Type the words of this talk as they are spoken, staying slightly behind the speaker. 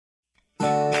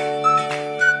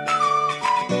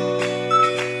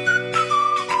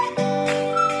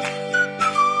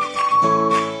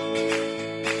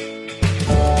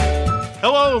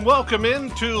and welcome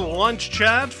into Lunch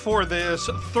Chat for this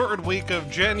third week of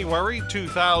January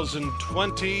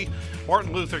 2020.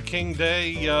 Martin Luther King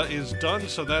Day is done,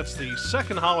 so that's the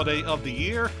second holiday of the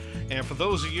year. And for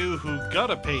those of you who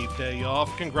got a paid day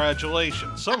off,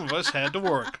 congratulations. Some of us had to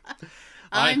work.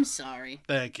 I'm sorry.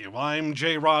 Thank you. I'm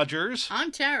Jay Rogers.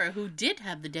 I'm Tara, who did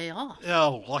have the day off.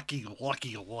 Oh, lucky.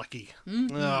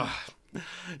 Mm-hmm.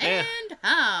 And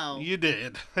how? You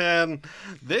did. And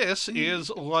this is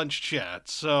Lunch Chat.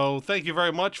 So thank you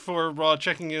very much for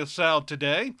checking us out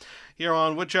today here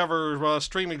on whichever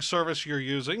streaming service you're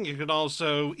using. You can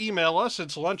also email us.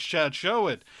 It's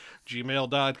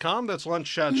lunchchatshow@gmail.com. That's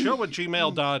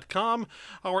lunchchatshow@gmail.com.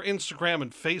 Our Instagram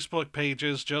and Facebook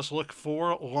pages, just look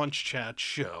for Lunch Chat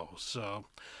Show. So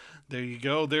there you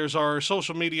go. There's our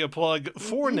social media plug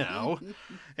for now.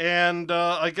 And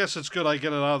I guess it's good I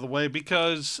get it out of the way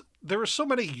because there are so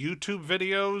many YouTube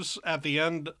videos at the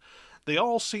end. They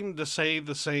all seem to say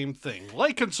the same thing.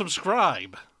 Like and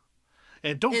subscribe.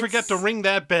 And don't forget to ring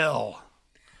that bell.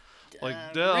 Ring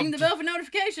the bell for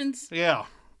notifications. Yeah.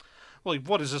 Like,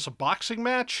 what is this, a boxing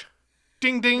match?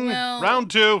 Ding, ding. Well, Round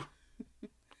 2.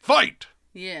 Fight.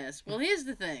 Yes. Well, here's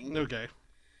the thing. Okay.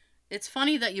 It's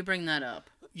funny that you bring that up.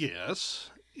 Yes.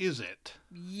 Is it?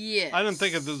 Yes. I didn't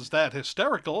think it was that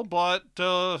hysterical, but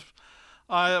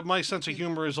my sense of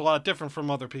humor is a lot different from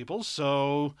other people's,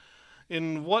 so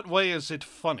in what way is it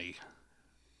funny?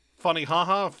 Funny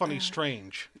haha, funny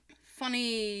strange?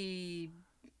 Funny.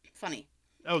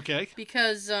 Okay.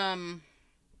 Because, in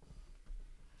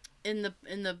the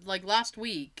last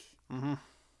week,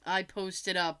 I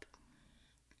posted up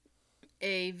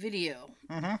a video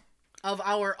of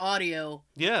our audio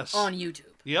on YouTube.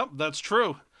 Yep, that's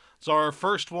true. It's our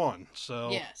first one, so.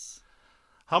 Yes.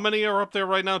 How many are up there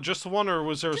right now? Just the one, or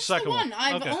was there a second one?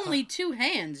 Just the one. I've only 2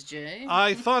 hands, Jay.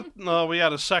 I thought we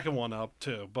had a second one up,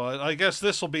 too, but I guess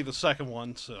this will be the second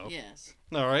one, so. Yes.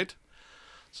 All right.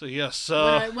 So, yes.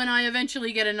 When I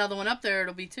eventually get another one up there,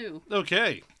 it'll be 2.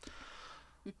 Okay.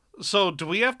 So, do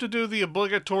we have to do the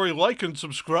obligatory like and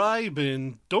subscribe,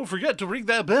 and don't forget to ring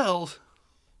that bell?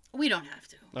 We don't have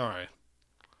to. All right.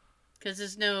 Because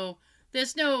there's no,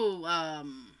 what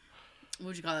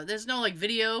would you call it? There's no,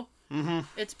 video. Mm-hmm.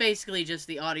 It's basically just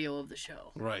the audio of the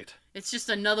show. Right. It's just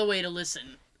another way to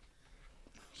listen,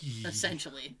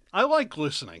 essentially. I like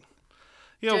listening.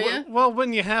 Do you? Well,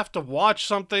 when you have to watch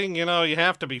something, you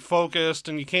have to be focused,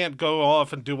 and you can't go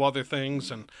off and do other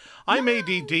things. And I'm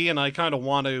ADD, and I kind of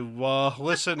want to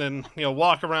listen and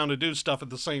walk around and do stuff at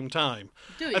the same time.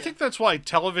 Do you? I think that's why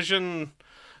television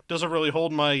doesn't really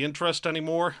hold my interest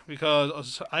anymore,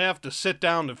 because I have to sit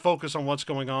down and focus on what's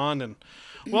going on, and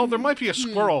there might be a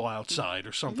squirrel outside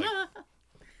or something.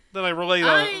 Then I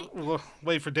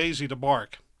wait for Daisy to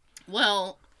bark.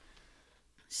 Well,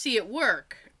 see, at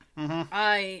work,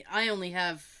 I only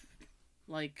have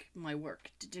my work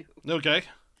to do. Okay.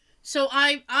 So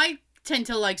I tend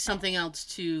to like something else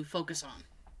to focus on.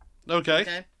 Okay.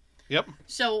 Okay. Yep.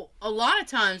 So a lot of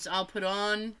times I'll put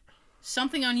on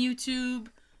something on YouTube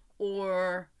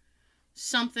or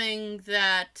something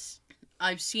that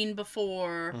I've seen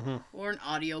before or an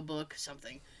audiobook,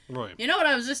 something. Right. You know what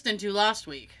I was listening to last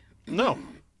week? No.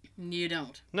 You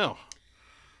don't. No.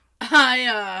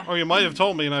 Or you might have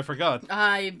told me and I forgot.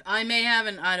 I may have,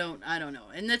 and I don't know.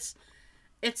 And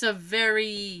it's a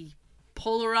very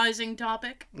polarizing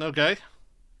topic. Okay.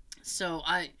 So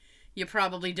you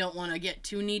probably don't want to get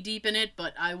too knee deep in it,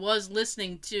 but I was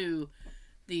listening to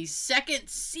the second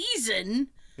season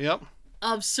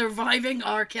of Surviving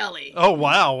R. Kelly. Oh,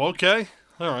 wow. Okay.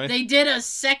 All right. They did a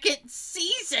second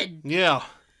season. Yeah.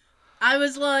 I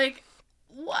was like,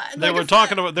 what? They were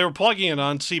plugging it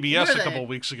on CBS a couple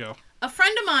weeks ago. A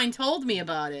friend of mine told me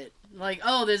about it. Like,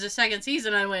 oh, there's a second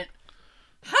season. I went,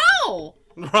 how?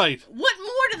 Right. What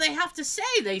more do they have to say?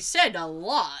 They said a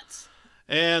lot.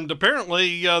 And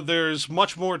apparently there's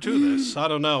much more to this. I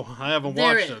don't know. I haven't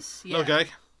watched it. Yeah. Okay.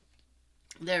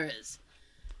 There is.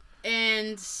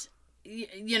 And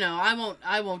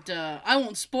I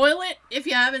won't spoil it if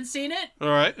you haven't seen it. All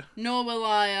right. Nor will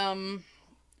I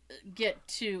get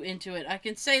too into it. I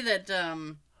can say that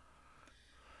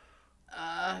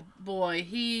boy,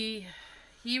 he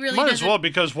really might as well,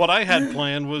 because what I had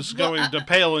planned was going to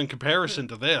pale in comparison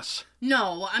to this.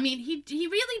 No, I mean he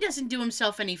really doesn't do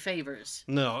himself any favors.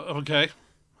 No, okay.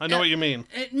 I know what you mean.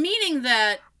 Meaning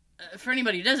that for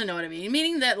anybody who doesn't know what I mean,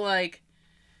 meaning that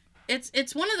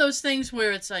it's one of those things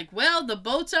where it's like, well, the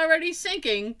boat's already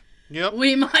sinking. Yep.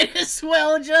 We might as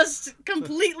well just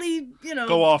completely,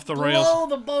 go off the rails. Blow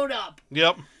the boat up.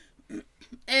 Yep.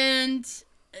 And,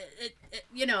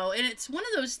 and it's one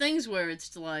of those things where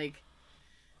it's like,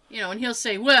 and he'll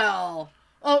say, well,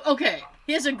 Oh, okay.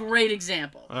 Here's a great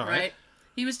example, All right. right?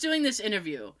 He was doing this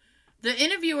interview. The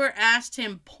interviewer asked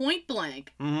him point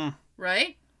blank,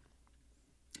 right?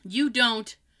 You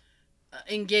don't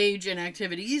engage in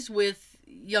activities with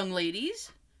young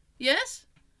ladies, yes?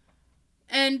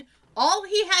 And all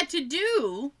he had to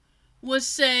do was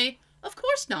say, of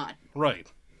course not.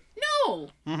 Right. No.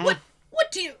 What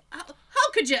do you...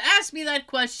 How could you ask me that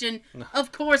question?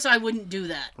 Of course I wouldn't do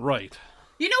that. Right.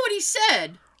 You know what he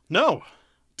said? No.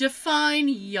 Define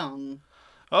young.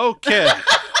 Okay.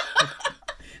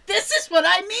 This is what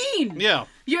I mean. Yeah.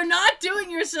 You're not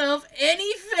doing yourself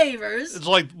any favors. It's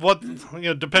like what,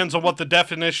 depends on what the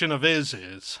definition of is.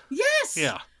 Yes.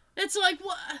 Yeah. It's like,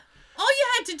 what? All you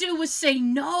had to do was say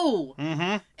no.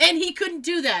 And he couldn't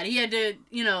do that. He had to,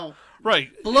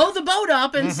 Right. blow the boat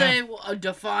up and say, well,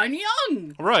 define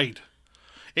young. Right.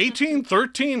 18,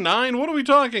 13, 9, what are we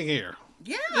talking here?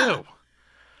 Yeah. Ew.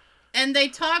 And they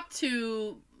talked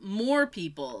to more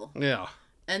people. Yeah.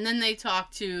 And then they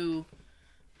talked to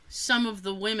some of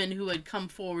the women who had come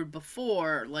forward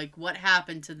before, like what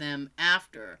happened to them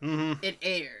after it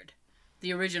aired.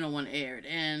 The original one aired.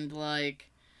 And, like,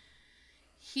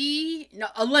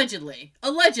 allegedly,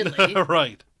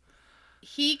 Right.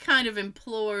 he kind of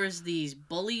implores these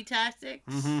bully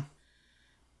tactics.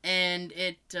 And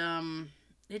it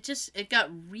got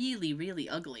really, really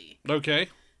ugly. Okay.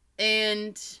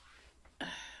 And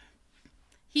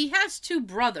he has two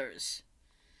brothers.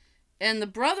 And the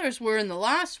brothers were in the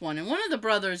last one. And one of the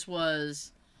brothers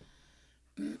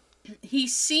he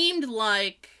seemed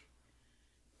like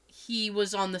he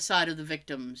was on the side of the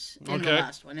victims in the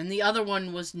last one. And the other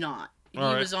one was not. He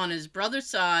was on his brother's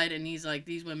side, and he's like,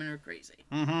 these women are crazy.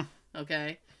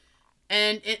 Okay?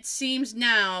 And it seems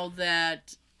now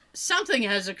that something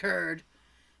has occurred,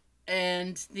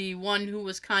 and the one who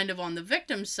was kind of on the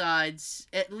victim's sides,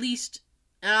 at least,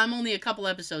 and I'm only a couple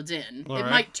episodes in,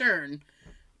 might turn,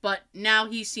 but now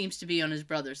he seems to be on his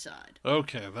brother's side.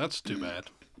 Okay, that's too bad.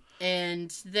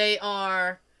 And they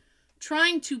are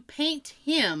trying to paint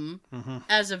him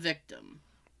as a victim.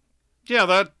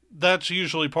 Yeah, that's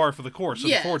usually par for the course,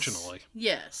 unfortunately.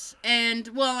 Yes. And,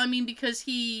 well, I mean, because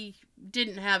he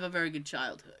didn't have a very good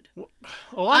childhood.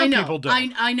 A lot of people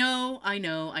don't. I know.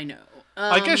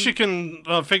 I guess you can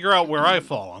figure out where I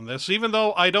fall on this, even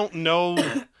though I don't know.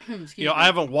 I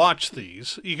haven't watched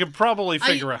these. You can probably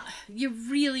figure out. You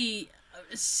really,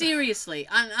 seriously,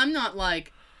 I'm not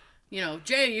like,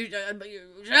 Jay, you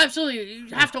have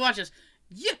to watch this.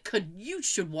 You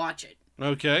should watch it.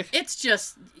 Okay. It's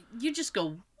just, you just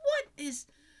go, what is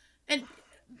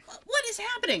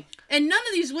happening? And none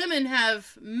of these women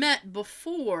have met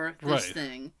before this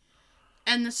thing.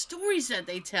 And the stories that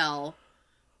they tell,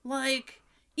 like,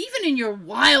 even in your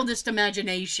wildest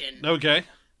imagination. Okay.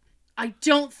 I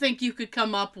don't think you could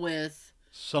come up with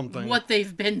something what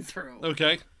they've been through.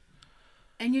 Okay.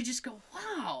 And you just go,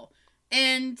 wow.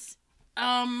 And,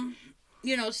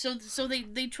 so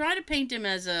they try to paint him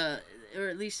as or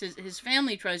at least his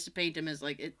family tries to paint him as,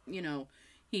 like,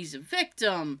 he's a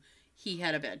victim. He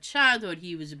had a bad childhood.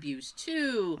 He was abused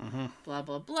too. Blah,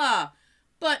 blah, blah.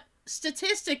 But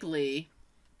statistically,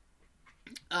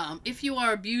 if you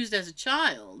are abused as a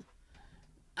child,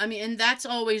 I mean, and that's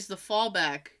always the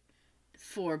fallback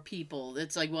for people.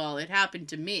 It's like, well, it happened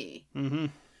to me.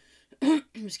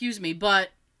 Excuse me, but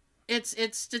it's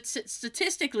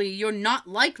statistically, you're not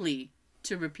likely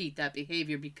to repeat that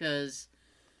behavior because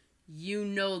you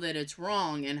know that it's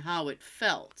wrong and how it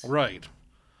felt. Right.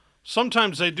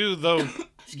 Sometimes they do, though.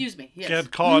 Excuse me. Yes.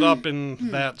 Get caught up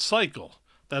in that cycle.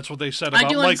 That's what they said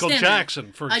about Michael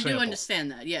Jackson, for example. I do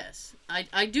understand that, yes.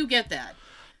 I do get that.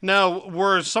 Now,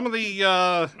 were some of the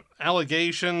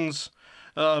allegations,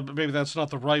 maybe that's not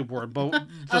the right word, but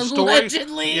the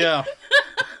allegedly? Story, yeah.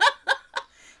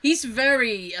 He's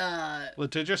very...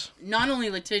 litigious? Not only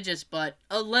litigious, but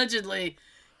allegedly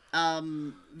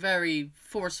very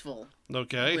forceful.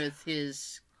 Okay. With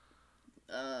his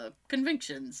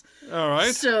convictions. All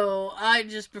right. So I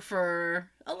just prefer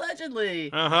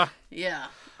allegedly. Uh-huh. Yeah.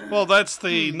 Well, that's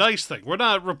the nice thing. We're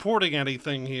not reporting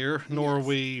anything here, nor are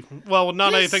we... Well,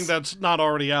 not anything that's not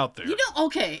already out there.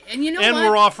 Okay, and what? And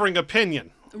we're offering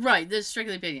opinion. Right, this is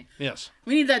strictly opinion. Yes.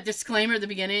 We need that disclaimer at the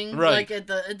beginning, right. Like at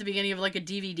the beginning of like a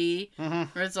DVD,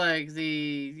 where it's like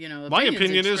my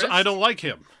opinion is I don't like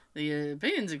him. The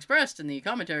opinions expressed in the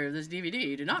commentary of this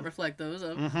DVD do not reflect those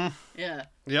of... Yeah.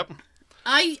 Yep.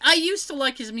 I used to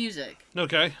like his music.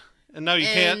 Okay. And now you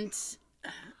can't?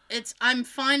 I'm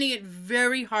finding it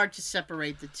very hard to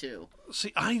separate the two.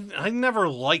 See, I never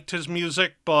liked his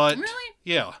music, but... Really?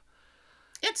 Yeah.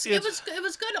 It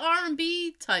was good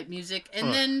R&B type music,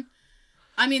 and then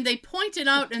I mean, they pointed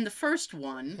out in the first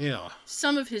one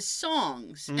some of his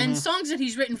songs and songs that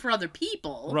he's written for other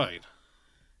people. Right.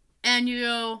 And you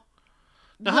go,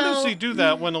 now, how does he do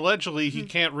that when allegedly he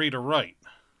can't read or write?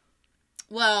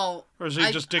 Well, or is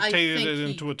he just dictated it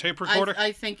into a tape recorder?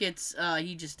 I think it's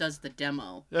he just does the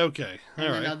demo. Okay, all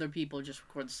and right. then other people just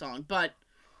record the song. But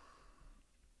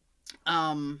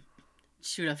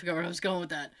shoot, I forgot where I was going with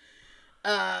that.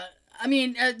 I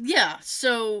mean, yeah.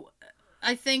 So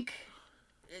I think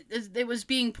it was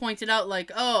being pointed out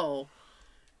like, oh,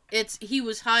 he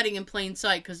was hiding in plain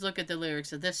sight because look at the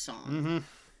lyrics of this song. Mm-hmm.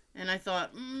 And I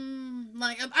thought,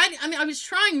 like, I mean, I was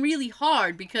trying really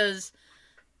hard because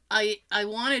I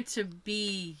wanted to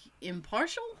be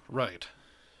impartial, right?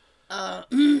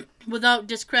 Without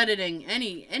discrediting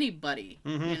anybody,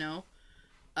 you know.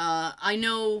 I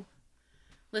know.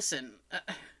 Listen,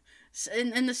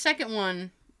 in the second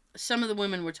one, some of the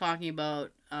women were talking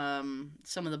about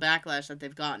some of the backlash that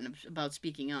they've gotten about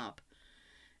speaking up.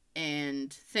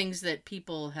 And things that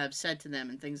people have said to them,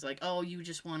 and things like, "Oh, you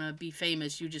just want to be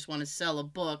famous. You just want to sell a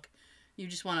book. You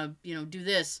just want to, do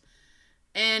this."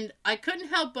 And I couldn't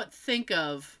help but think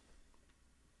of.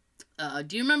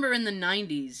 Do you remember in the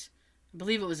 '90s? I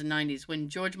believe it was the '90s when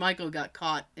George Michael got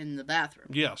caught in the bathroom.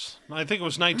 Yes, I think it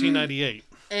was 1998.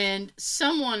 And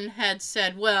someone had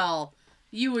said, "Well,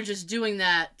 you were just doing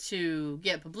that to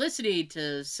get publicity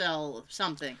to sell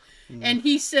something," and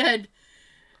he said,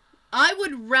 I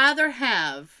would rather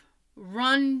have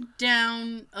run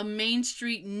down a main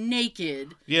street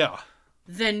naked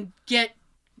than get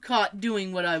caught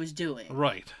doing what I was doing.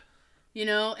 Right.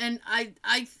 And I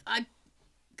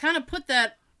kind of put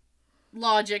that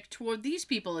logic toward these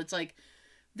people. It's like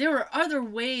there are other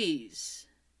ways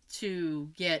to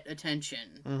get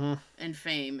attention and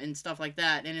fame and stuff like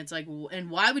that. And it's like, and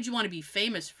why would you want to be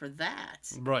famous for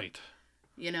that? Right.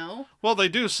 Well, they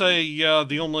do say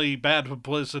the only bad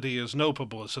publicity is no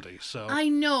publicity. So I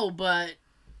know, but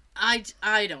I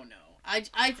don't know. I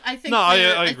think no,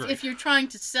 I agree. If you're trying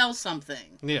to sell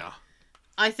something,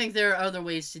 I think there are other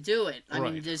ways to do it. I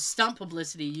mean, there's stunt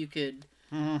publicity. You could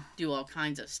do all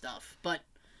kinds of stuff, but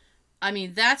I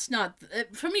mean, that's not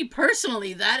for me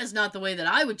personally. That is not the way that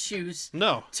I would choose.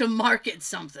 To market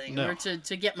something or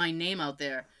to get my name out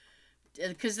there.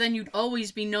 Because then you'd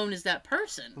always be known as that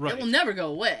person. Right. It will never go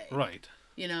away. Right.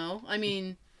 I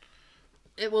mean,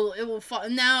 it will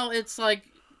now it's like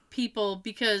people,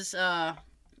 because not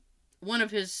one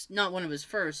of his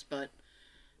first, but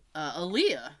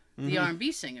Aaliyah, the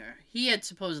R&B singer, he had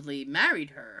supposedly married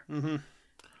her.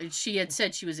 And she had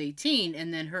said she was 18,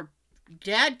 and then her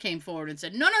dad came forward and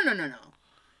said, no.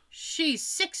 She's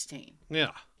 16.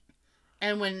 Yeah.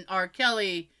 And when R.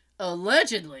 Kelly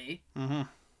allegedly...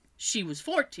 she was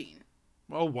 14.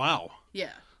 Oh, wow.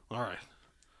 Yeah. All right.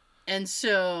 And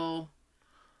so,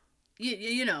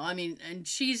 I mean, and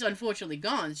she's unfortunately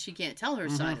gone. She can't tell her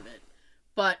side of it.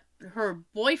 But her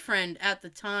boyfriend at the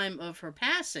time of her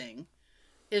passing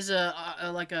is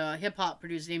a hip-hop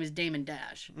producer. His name is Damon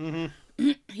Dash.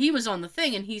 He was on the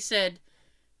thing, and he said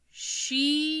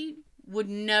she would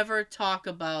never talk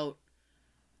about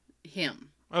him.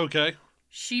 Okay.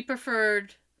 She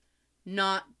preferred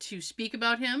not to speak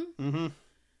about him.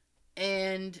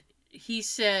 And he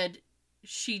said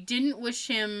she didn't wish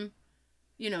him,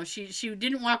 she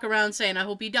didn't walk around saying, I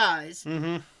hope he dies.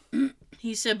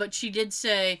 He said, but she did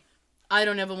say, I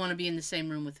don't ever want to be in the same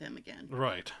room with him again.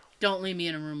 Right. Don't leave me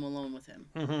in a room alone with him.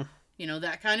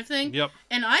 That kind of thing. Yep.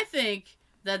 And I think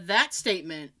that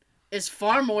statement is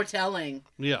far more telling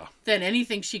than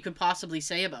anything she could possibly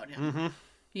say about him.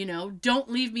 Don't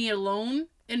leave me alone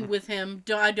and with him.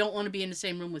 I don't want to be in the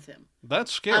same room with him.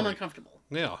 That's scary. I'm uncomfortable.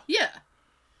 Yeah. Yeah.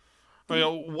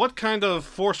 What kind of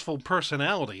forceful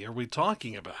personality are we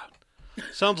talking about?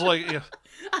 Sounds like...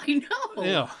 I know.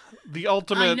 Yeah. The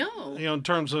ultimate, in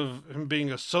terms of him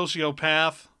being a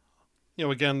sociopath.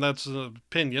 Again, that's an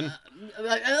opinion.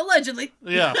 Allegedly.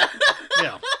 Yeah.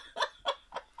 Yeah.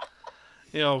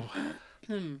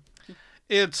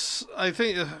 It's, I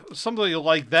think, somebody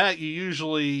like that you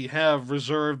usually have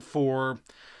reserved for,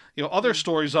 other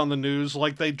stories on the news,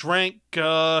 like they drank,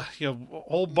 a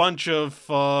whole bunch of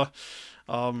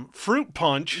fruit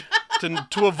punch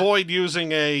to avoid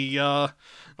using a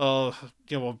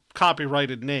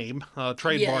copyrighted name,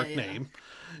 trademark name,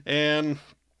 and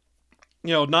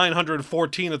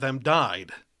 914 of them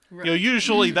died. Right.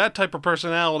 Usually that type of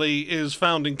personality is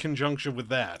found in conjunction with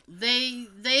that. They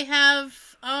have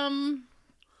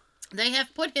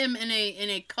put him in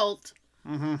a cult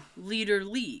leader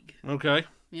league. Okay.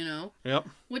 Yep.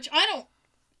 Which I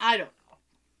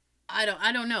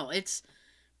don't know. It's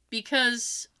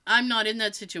because I'm not in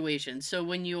that situation. So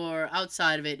when you're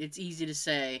outside of it, it's easy to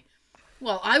say,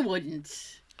 well, I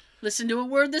wouldn't listen to a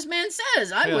word this man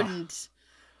says. I wouldn't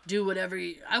do whatever.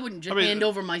 I wouldn't just hand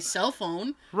over my cell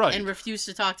phone and refuse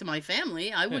to talk to my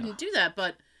family. I wouldn't do that.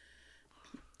 But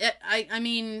I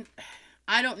mean,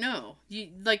 I don't know. Here's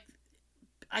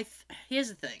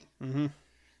the thing. Mm-hmm.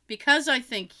 Because I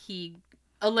think he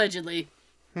allegedly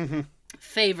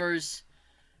favors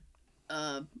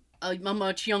a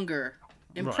much younger,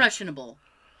 impressionable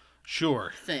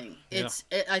thing.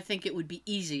 I think it would be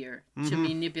easier to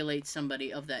manipulate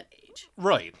somebody of that age.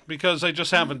 Right, because they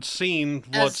just haven't seen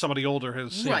what somebody older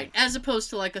has seen. Right, as opposed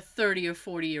to like a 30 or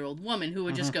 40-year-old woman who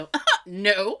would just go,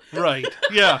 no. Right,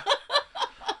 yeah.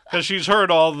 Because she's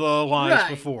heard all the lines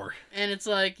before. And it's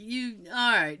like, all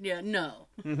right, yeah, no.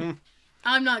 Mm-hmm.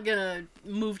 I'm not going to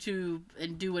move to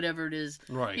and do whatever it is.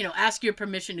 Right. You know, ask your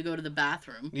permission to go to the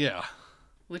bathroom. Yeah.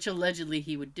 Which allegedly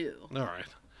he would do. All right.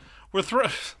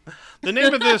 The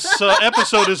name of this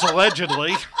episode is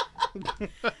Allegedly.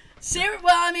 Well,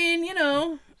 I mean, you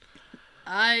know,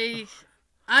 I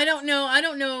don't know. I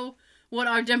don't know what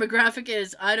our demographic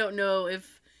is. I don't know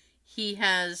if he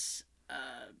has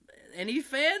any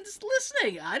fans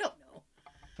listening. I don't know.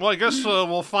 Well, I guess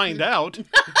we'll find out.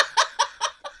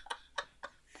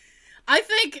 I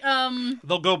think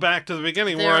they'll go back to the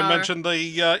beginning where I mentioned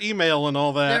the email and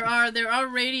all that. There are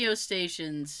radio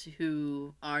stations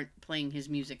who aren't playing his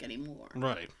music anymore.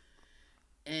 Right.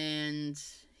 And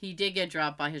he did get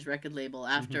dropped by his record label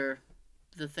after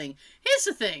the thing. Here's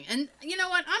the thing, and you know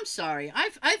what? I'm sorry.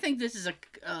 I think this is a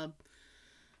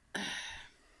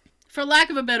for lack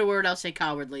of a better word, I'll say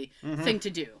cowardly thing to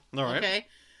do. All right. Okay.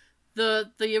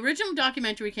 The original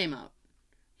documentary came out.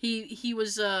 He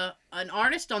was an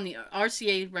artist on the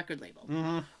RCA record label.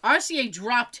 Mm-hmm. RCA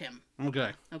dropped him.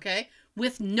 Okay. Okay?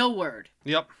 With no word.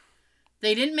 Yep.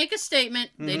 They didn't make a statement.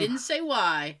 They didn't say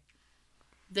why.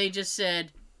 They just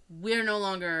said, we're no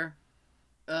longer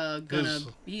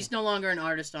he's no longer an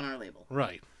artist on our label.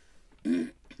 Right.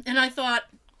 And I thought...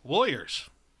 Lawyers.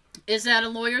 Is that a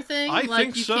lawyer thing? I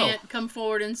think so. You can't come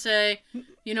forward and say,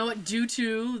 you know what, due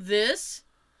to this?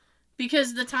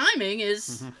 Because the timing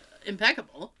is...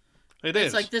 impeccable. It's is.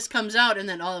 It's like this comes out and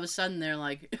then all of a sudden they're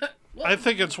like... I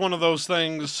think it's one of those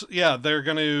things, they're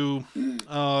going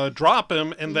to drop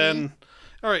him and then,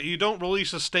 all right, you don't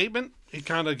release a statement, he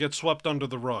kind of gets swept under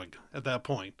the rug at that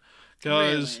point.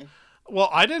 Because, well,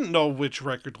 I didn't know which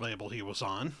record label he was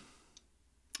on.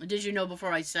 Did you know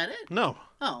before I said it? No.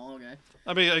 Oh, okay.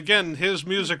 I mean, again, his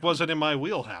music wasn't in my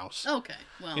wheelhouse. Okay,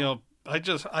 well... You know, I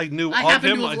knew of him. I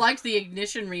happen to have liked the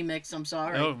Ignition remix, I'm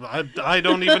sorry. No, I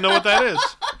don't even know what that is.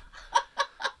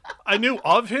 I knew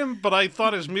of him, but I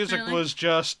thought his music was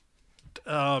just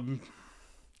bland.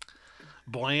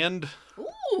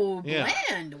 Ooh,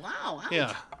 bland. Wow. Ouch.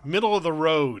 Yeah, middle of the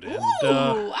road. And,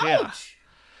 ouch.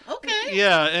 Okay.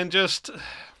 Yeah, and just...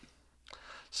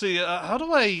 See, how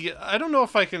do I don't know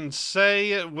if I can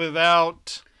say it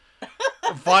without...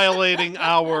 violating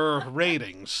our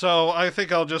ratings, so I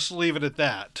think I'll just leave it at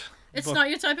that. It's not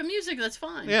your type of music. That's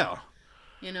fine. Yeah.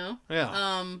 You know.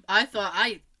 Yeah.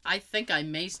 I think I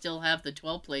may still have the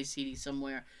 12 play CD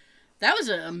somewhere. That was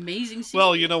an amazing CD.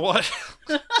 Well, you know what?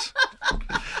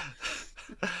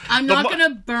 I'm not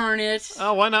gonna burn it.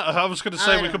 Oh, why not? I was gonna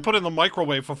say we could put it in the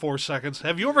microwave for 4 seconds.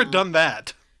 Have you ever done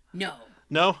that? No.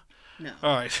 No. No.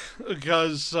 All right,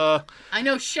 because... I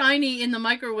know shiny in the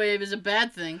microwave is a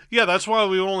bad thing. Yeah, that's why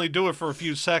we only do it for a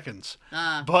few seconds.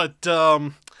 But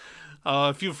a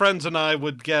few friends and I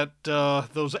would get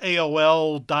those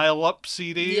AOL dial-up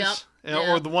CDs. Yep.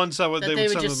 Or the ones they would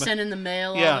just send in the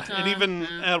mail all the time. And even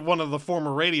at one of the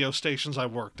former radio stations I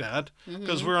worked at,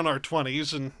 because we're in our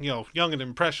 20s and, you know, young and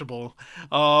impressionable,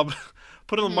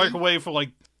 put it in the microwave for like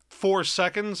 4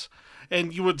 seconds,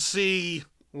 and you would see...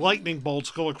 lightning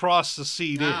bolts go across the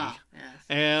CD. Yes.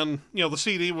 And, you know, the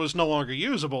CD was no longer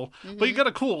usable, but you got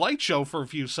a cool light show for a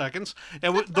few seconds,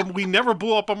 and we never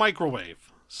blew up a microwave.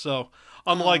 So,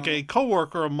 unlike a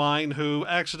coworker of mine who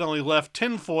accidentally left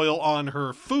tinfoil on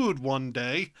her food one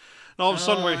day, and all of a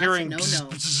sudden we're hearing...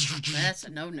 That's a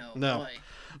no-no. No. Boy.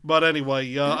 But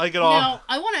anyway, I get off. Now,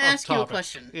 I want to ask you a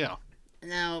question. Yeah.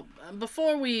 Now,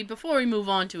 before we move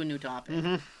on to a new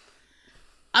topic,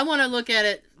 I want to look at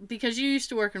it because you used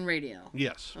to work in radio.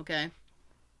 Yes. Okay.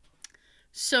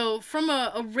 So, from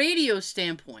a radio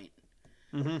standpoint,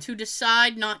 to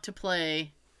decide not to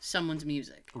play someone's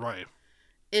music, right?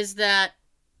 Is that,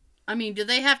 I mean, do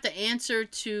they have to answer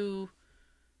to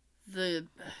the?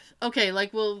 Okay,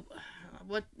 like we'll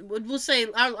say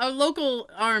our local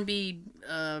R&B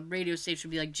radio station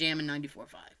would be like Jammin'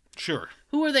 94.5. Sure.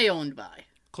 Who are they owned by?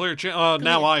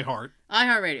 Now iHeart.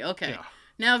 iHeartRadio. Okay. Yeah.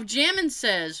 Now, if Jammin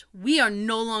says we are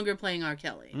no longer playing R.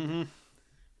 Kelly, Mm-hmm.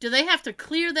 do they have to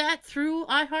clear that through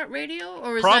iHeartRadio,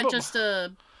 or is Prob- that just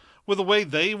a With the way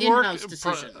they work, in-house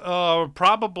decision?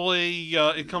 probably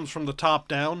it comes from the top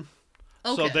down.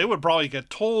 Okay. So they would probably get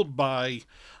told by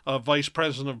a vice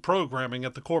president of programming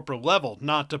at the corporate level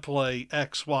not to play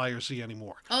X, Y, or Z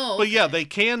anymore. Oh, But yeah, okay. they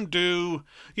can do,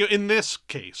 in this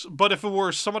case. But if it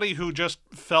were somebody who just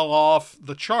fell off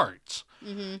the charts,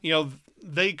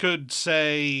 they could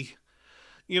say,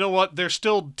 you know what, they're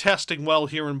still testing well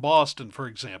here in Boston, for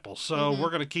example, so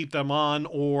we're going to keep them on.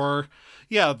 Or,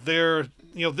 yeah, they're,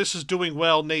 this is doing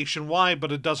well nationwide,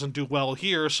 but it doesn't do well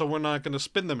here, so we're not going to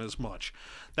spin them as much.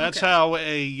 That's Okay. how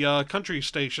a country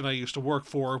station I used to work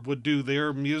for would do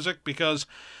their music, because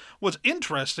what's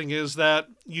interesting is that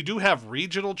you do have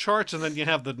regional charts and then you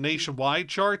have the nationwide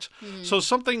charts. So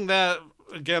something that,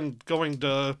 again, going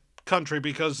to country,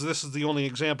 because this is the only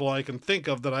example I can think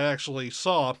of that I actually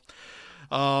saw,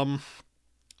 an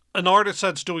artist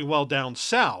that's doing well down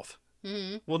south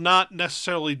will not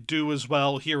necessarily do as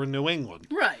well here in New England.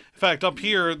 Right. In fact, up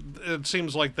here, it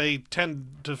seems like they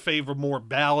tend to favor more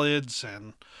ballads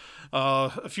and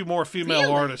a few more female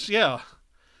Really? artists. Yeah.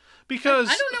 Because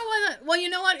I don't know why that. Well, you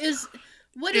know what is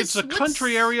it's a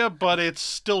country area, but it's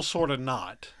still sort of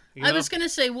not. I was gonna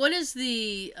say, what is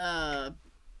the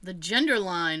gender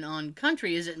line on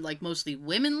country? Is it like mostly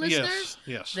women listeners?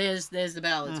 Yes. There's the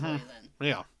ballads for you then.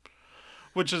 Yeah.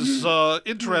 Which is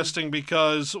interesting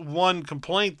because one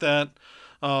complaint that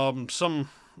some,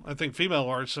 I think, female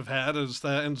artists have had is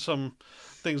that, and some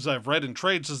things I've read in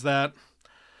trades, is that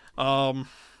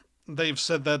they've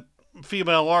said that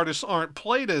female artists aren't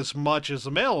played as much as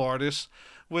the male artists,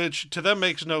 which to them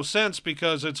makes no sense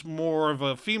because it's more of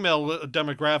a female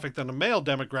demographic than a male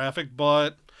demographic.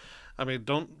 But, I mean,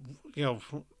 it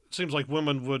seems like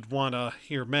women would want to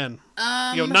hear men.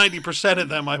 90% of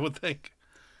them, I would think.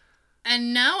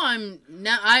 And now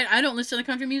I don't listen to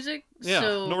country music. Yeah,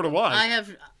 so nor do I. I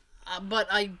have, but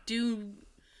I do.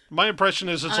 My impression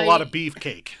is it's a lot of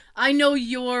beefcake. I know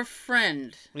your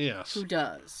friend Yes. who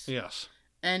does. Yes.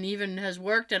 And even has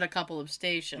worked at a couple of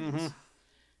stations.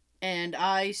 And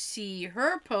I see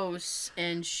her posts,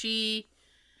 and she,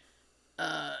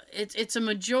 it's a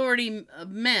majority of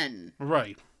men.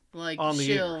 Right. Like On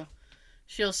the air.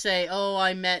 she'll say, "Oh,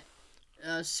 I met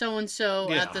so and so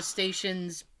Yeah. at the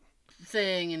station's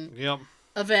thing and Yep.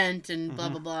 event and blah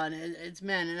blah blah," and it's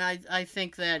men, and I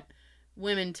think that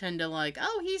women tend to like,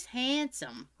 "Oh, he's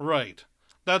handsome." Right.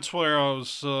 That's where I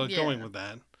was going with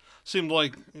that. Seemed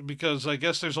like, because I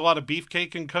guess there's a lot of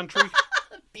beefcake in country.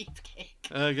 Beefcake.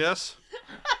 I guess.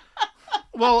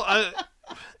 Well,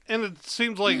 and it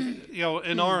seems like,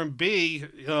 in R&B,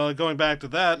 going back to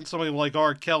that, somebody like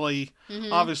R. Kelly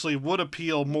obviously would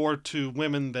appeal more to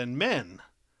women than men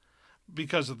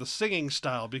because of the singing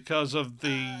style, because of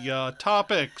the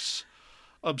topics,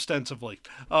 ostensibly,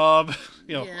 on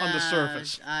the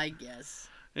surface. I guess.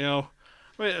 I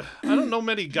don't know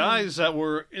many guys that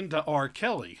were into R.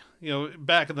 Kelly,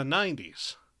 back in the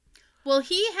 90s. Well,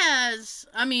 he has.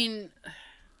 I mean,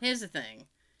 here's the thing.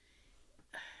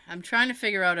 I'm trying to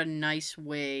figure out a nice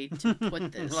way to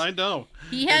put this. I know.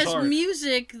 He It's has hard.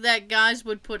 music that guys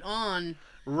would put on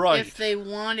Right. if they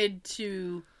wanted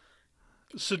to.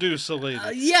 Seduce a lady.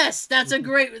 Yes, that's a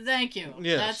great. Thank you.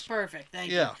 Yes. That's perfect.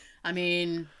 Thank you. Yeah. I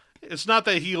mean, It's not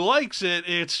that he likes it,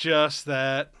 it's just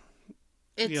that,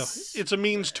 it's it's a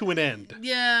means to an end,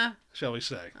 yeah. shall we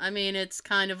say. I mean, it's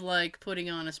kind of like putting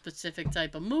on a specific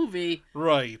type of movie.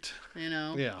 Right.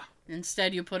 Yeah. Yeah.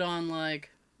 Instead, you put on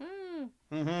like,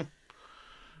 Mm-hmm.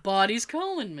 Body's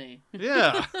calling me.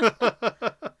 Yeah.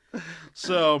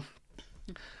 So,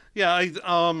 yeah,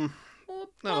 Or No,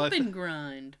 bump and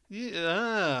grind.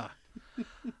 yeah.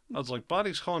 I was like,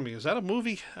 Body's Calling Me. Is that a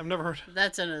movie? I've never heard.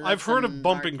 That's heard of an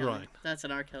Bump R. and Kelly. Grind. That's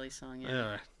an R. Kelly song. Yeah.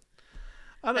 Yeah.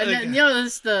 I And don't then,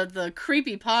 this, the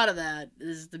creepy part of that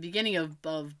is the beginning of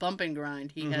Bump and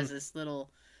Grind. He has this little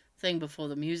thing before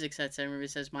the music sets in where he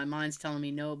says, "My mind's telling me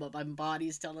no, but my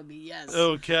body's telling me yes."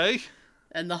 Okay.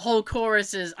 And the whole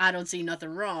chorus is, "I don't see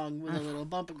nothing wrong with a little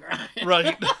bump and grind."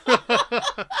 Right.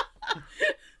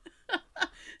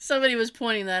 Somebody was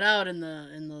pointing that out in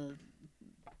the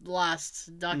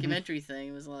last documentary thing.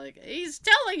 It was like, he's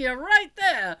telling you right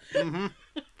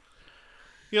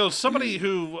there. Somebody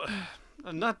who,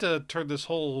 not to turn this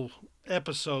whole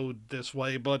episode this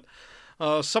way, but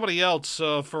somebody else,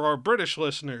 for our British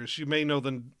listeners, you may know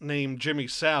the name Jimmy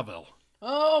Savile.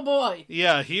 Oh boy.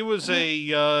 Yeah, he was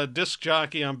a disc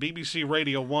jockey on BBC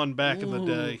Radio 1 back in the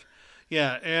day.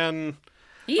 Yeah, and...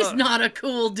 He's not a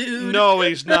cool dude. No,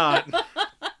 he's not.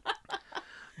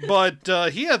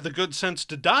 But he had the good sense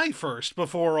to die first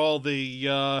before all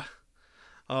the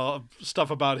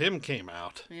stuff about him came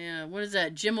out. Yeah, what is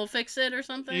that? Jim will fix it or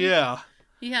something? Yeah.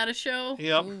 He had a show?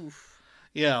 Yep. Oof.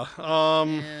 Yeah.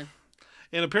 Yeah.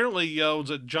 And apparently, was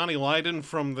it Johnny Lydon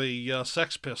from the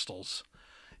Sex Pistols?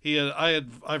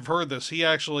 I've heard this. He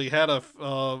actually had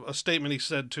a statement he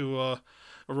said to a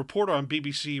reporter on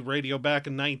BBC Radio back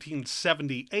in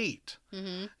 1978.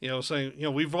 Mm-hmm.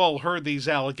 Saying, we've all heard these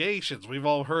allegations. We've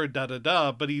all heard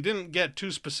da-da-da, but he didn't get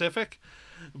too specific.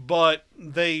 But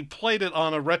they played it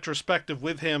on a retrospective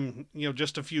with him,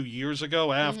 just a few years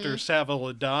ago after Savile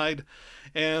had died.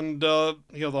 And, the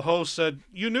host said,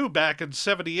 you knew back in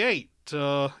 78,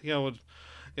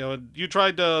 you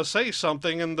tried to say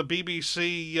something and the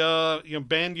BBC,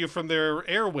 banned you from their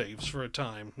airwaves for a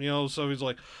time. So he's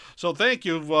like, so thank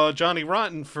you, Johnny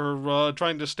Rotten, for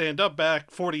trying to stand up back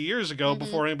 40 years ago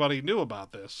before anybody knew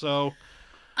about this. So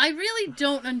I really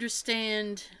don't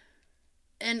understand.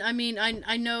 And I mean,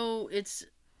 I know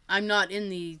I'm not in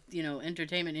the,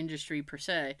 entertainment industry per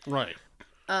se. Right.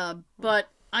 But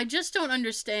I just don't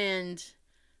understand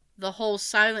the whole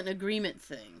silent agreement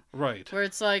thing. Right. Where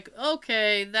it's like,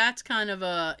 okay, that's kind of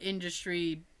a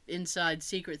industry inside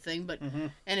secret thing, but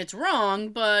and it's wrong,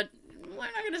 but we're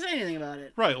not going to say anything about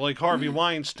it. Right, like Harvey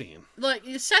Weinstein. Like,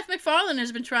 Seth MacFarlane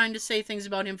has been trying to say things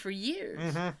about him for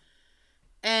years.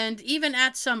 And even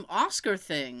at some Oscar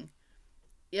thing,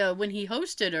 when he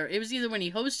hosted, or it was either when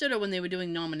he hosted or when they were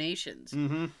doing nominations,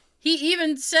 he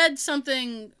even said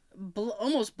something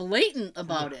almost blatant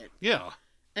about it. Yeah.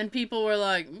 And people were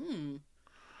like,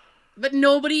 But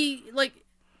nobody,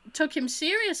 took him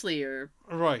seriously, or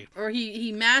Right. Or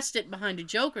he masked it behind a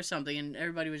joke or something, and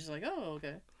everybody was just like, oh,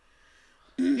 okay.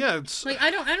 Yeah, it's... I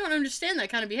don't understand that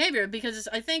kind of behavior, because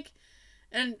I think,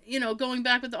 and, going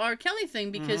back with the R. Kelly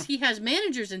thing, because he has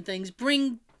managers and things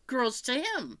bring girls to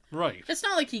him. Right. It's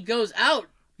not like he goes out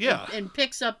Yeah. and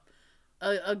picks up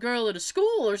a girl at a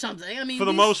school or something. I mean, for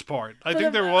the most part. I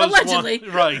think there was allegedly.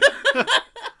 one... Right.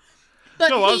 But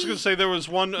no, I was going to say there was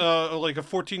one, like a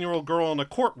 14-year-old girl in a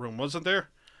courtroom, wasn't there?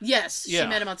 Yes, Yeah. she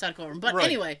met him outside a courtroom. But Right.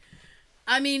 anyway,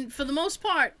 I mean, for the most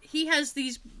part, he has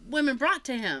these women brought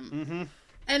to him.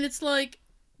 And it's like,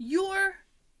 you're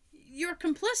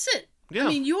complicit. Yeah. I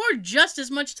mean, you're just as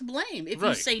much to blame if you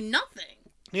Right. say nothing.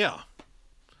 Yeah.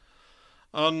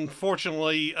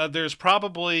 Unfortunately, there's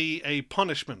probably a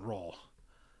punishment role.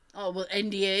 Oh, well,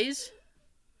 NDAs?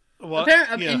 What?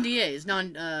 NDAs,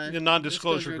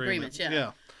 non-disclosure agreements.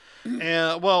 Yeah.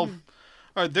 And well,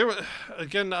 all right. There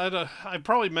again. I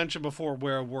probably mentioned before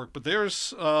where I work, but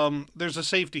there's a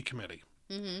safety committee,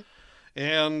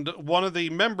 and one of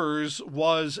the members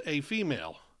was a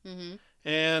female,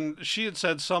 and she had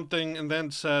said something, and then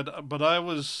said, "But I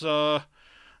was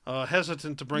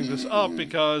hesitant to bring this up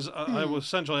because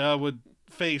I would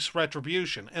face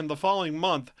retribution." And the following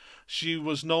month, she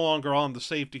was no longer on the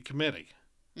safety committee.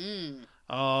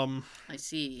 I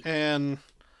see. And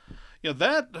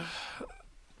that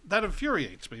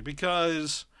infuriates me,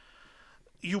 because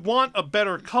you want a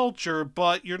better culture,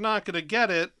 but you're not going to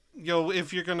get it,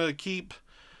 if you're going to keep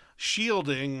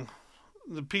shielding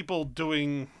the people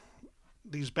doing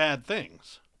these bad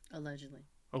things. Allegedly.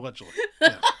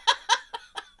 Yeah.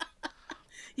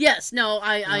 Yes, no,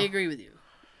 I agree with you.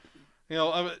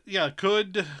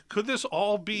 Could this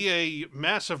all be a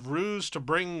massive ruse to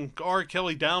bring R.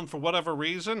 Kelly down for whatever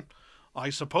reason? I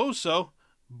suppose so,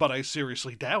 but I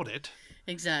seriously doubt it.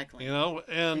 Exactly. And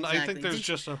Exactly. I think there's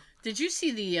just a... Did you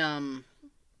see the, and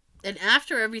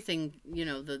after everything,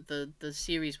 the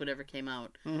series, whatever came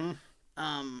out,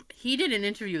 he did an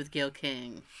interview with Gayle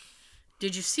King.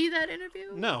 Did you see that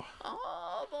interview? No.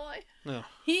 Oh, boy. No.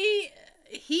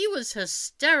 He was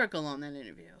hysterical on that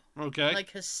interview. Okay.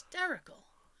 Like, hysterical.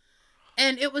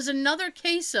 And it was another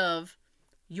case of,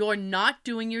 you're not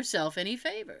doing yourself any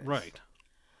favors. Right.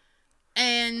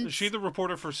 And... Is she the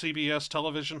reporter for CBS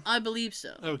television? I believe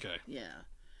so. Okay. Yeah.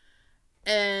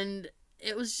 And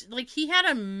it was, like, he had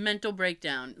a mental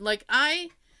breakdown. Like, I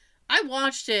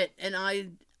watched it, and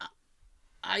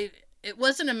it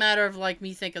wasn't a matter of, like,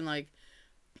 me thinking, like,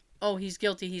 oh, he's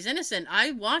guilty, he's innocent.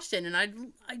 I watched it, and I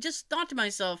just thought to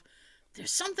myself, there's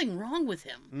something wrong with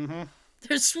him.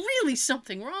 There's really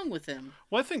something wrong with him.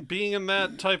 Well, I think being in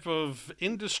that type of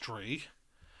industry,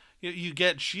 you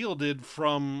get shielded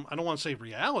from, I don't want to say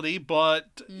reality,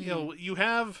 but, you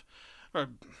have...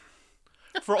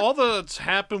 for all that's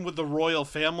happened with the royal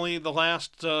family the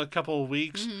last couple of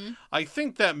weeks, I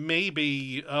think that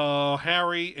maybe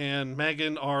Harry and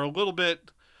Meghan are a little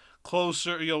bit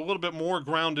closer, a little bit more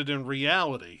grounded in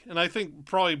reality. And I think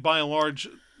probably by and large,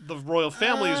 the royal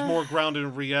family is more grounded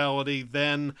in reality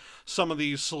than some of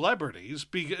these celebrities,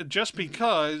 just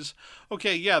because,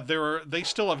 okay, yeah, they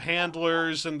still have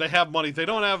handlers and they have money. They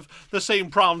don't have the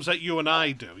same problems that you and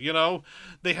I do, you know?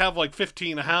 They have like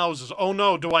 15 houses. Oh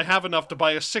no, do I have enough to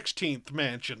buy a 16th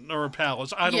mansion or a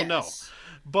palace? I don't know. Yes.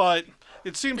 But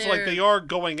it seems like they are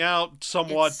going out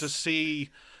somewhat to see,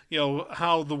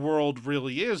 how the world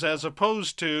really is, as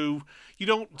opposed to, you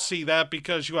don't see that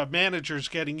because you have managers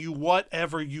getting you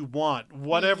whatever you want,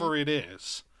 whatever it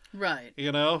is. Right.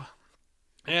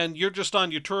 And you're just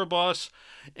on your tour bus,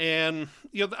 and,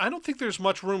 I don't think there's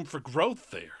much room for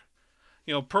growth there.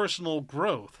 Personal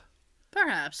growth.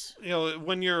 Perhaps.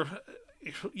 When you're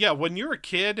a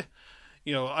kid,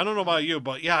 I don't know about you,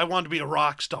 but I wanted to be a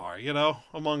rock star,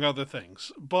 among other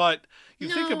things. But you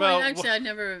think about... actually,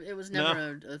 it was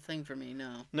never a thing for me,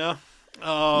 no. No?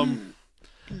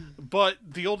 But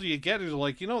the older you get, it's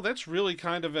like, that's really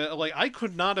kind of I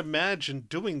could not imagine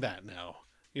doing that now,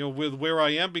 with where I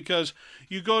am, because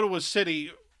you go to a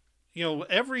city,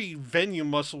 every venue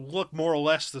must look more or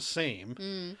less the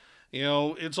same.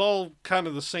 It's all kind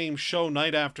of the same show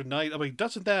night after night. I mean,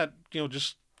 doesn't that,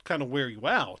 just kind of wear you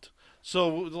out? So,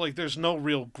 like, there's no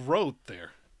real growth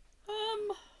there.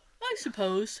 I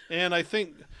suppose. And I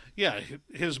think,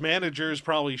 his managers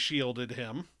probably shielded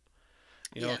him.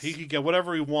 Yes. He could get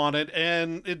whatever he wanted,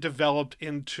 and it developed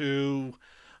into,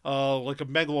 like a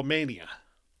megalomania.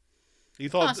 He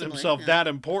thought himself that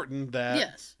important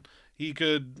that he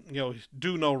could,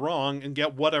 do no wrong and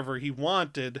get whatever he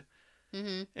wanted.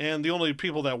 Mm-hmm. And the only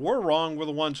people that were wrong were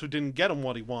the ones who didn't get him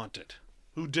what he wanted,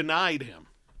 who denied him.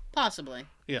 Possibly.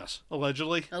 Yes,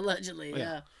 allegedly. Allegedly,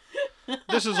 yeah.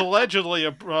 This is allegedly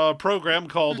a program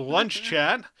called Lunch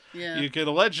Chat. Yeah. You can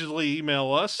allegedly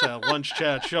email us at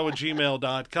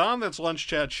lunchchatshow@gmail.com. That's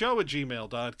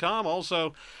lunchchatshow@gmail.com.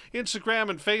 Also, Instagram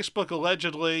and Facebook,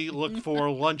 allegedly, look for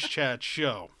Lunch Chat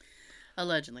Show.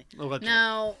 Allegedly.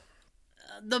 Now,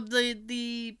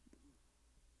 the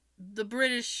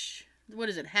British, what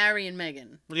is it, Harry and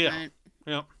Meghan? Yeah. Right?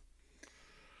 Yep.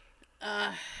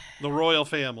 The royal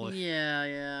family.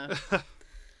 Yeah.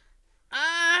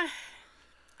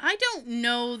 I don't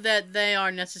know that they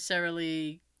are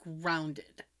necessarily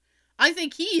grounded. I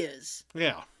think he is.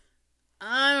 Yeah.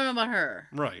 I don't know about her.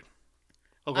 Right.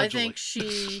 Allegedly. I think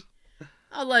she...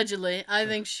 allegedly. I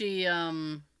think she,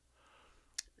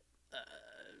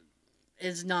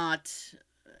 is not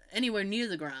anywhere near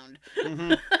the ground.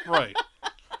 Right.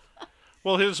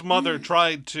 Well, his mother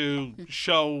tried to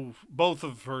show both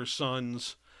of her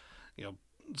sons,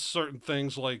 certain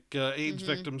things like AIDS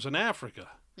victims in Africa,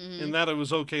 and that it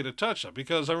was okay to touch them.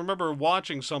 Because I remember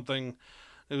watching something,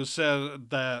 it was said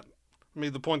that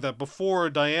made the point that before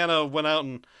Diana went out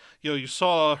and, you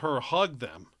saw her hug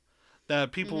them,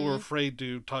 that people were afraid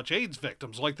to touch AIDS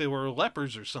victims like they were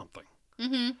lepers or something.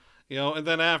 And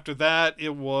then after that,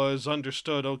 it was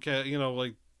understood, okay,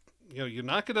 you're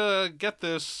not going to get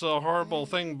this horrible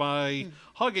thing by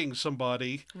hugging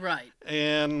somebody. Right.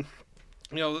 And,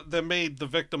 that made the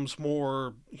victims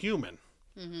more human.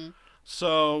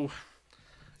 So,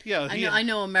 yeah. I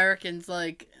know Americans,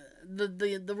 like,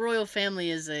 the royal family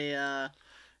is a...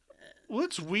 well,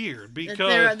 it's weird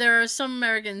because... There are some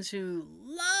Americans who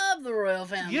love the royal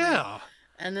family. Yeah.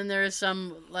 And then there are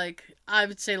some, like, I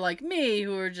would say like me,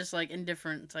 who are just, like,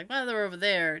 indifferent. It's like, well, they're over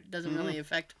there. It doesn't really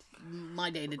affect my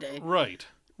day-to-day. Right.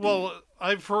 Well,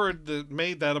 I've heard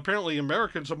that apparently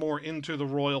Americans are more into the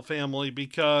royal family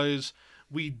because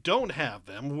we don't have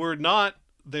them. We're not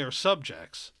their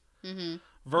subjects. Versus,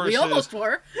 we almost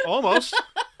were. Almost.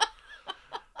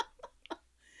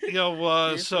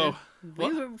 So...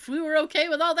 We were okay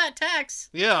with all that tax.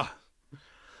 Yeah.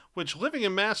 Which, living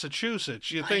in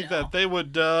Massachusetts, you think that they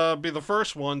would be the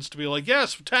first ones to be like,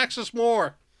 yes, tax us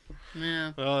more.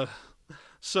 Yeah.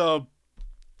 So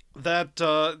that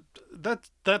to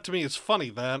me is funny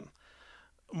that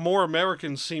more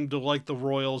Americans seem to like the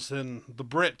royals than the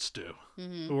Brits do,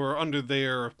 who are under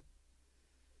their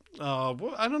I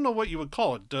don't know what you would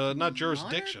call it, not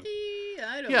jurisdiction. Monarchy?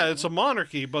 I don't Yeah, know. it's a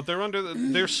monarchy, but they're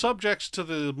they're subjects to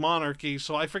the monarchy,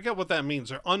 so I forget what that means.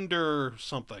 They're under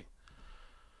something.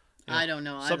 I don't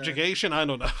know either. Subjugation? I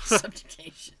don't know.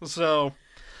 Subjugation. So,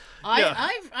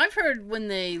 I've heard when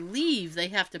they leave, they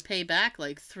have to pay back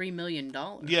like $3 million.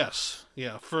 yes,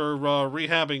 yeah, for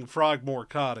rehabbing Frogmore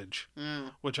Cottage,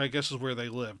 which I guess is where they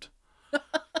lived.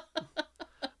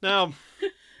 Now,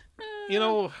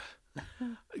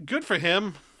 good for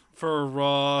him for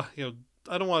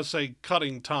I don't want to say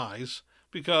cutting ties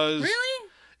because Really?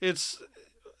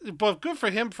 but good for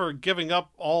him for giving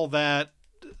up all that.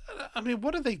 I mean,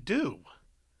 what do they do?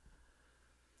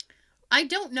 I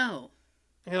don't know.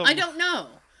 You know, I don't know.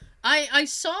 I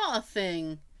saw a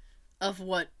thing of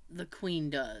what the Queen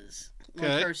does, like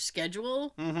Okay. her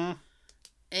schedule, Mm-hmm.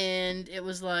 and it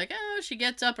was like, oh, she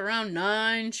gets up around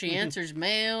 9, she Mhm. answers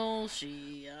mail,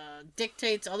 she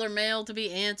dictates other mail to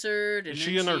be answered, and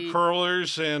She then and her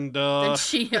curlers and then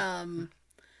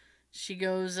she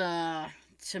goes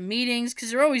to meetings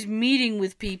because they're always meeting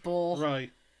with people.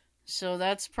 right. So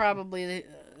that's probably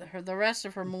the rest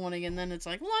of her morning, and then it's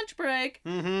like lunch break,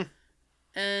 Mm-hmm.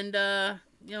 and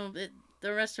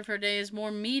the rest of her day is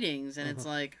more meetings, and it's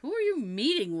like, who are you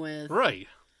meeting with? Right.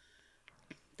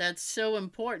 That's so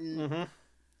important. Mm-hmm.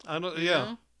 I don't. you Yeah.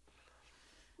 know?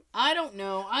 I don't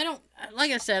know.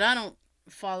 Like I said, I don't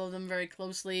follow them very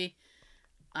closely.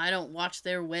 I don't watch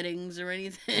their weddings or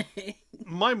anything.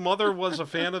 My mother was a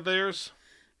fan of theirs.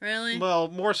 Really? Well,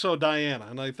 more so Diana,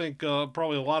 and I think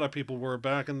probably a lot of people were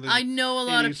back in the. I know a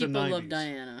lot of 80s and people love 90s.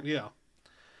 Diana. Yeah.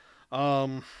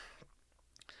 I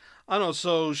don't know.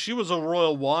 So she was a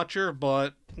royal watcher,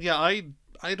 but yeah,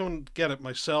 I don't get it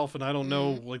myself, and I don't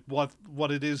know like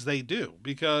what it is they do,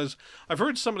 because I've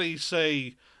heard somebody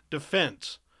say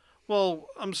defense. Well,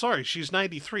 I'm sorry, she's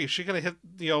 93. Is she gonna hit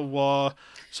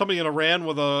somebody in Iran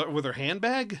with her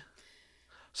handbag?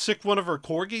 Sick one of her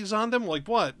corgis on them? Like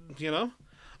what? I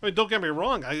mean, don't get me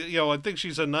wrong. I think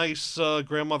she's a nice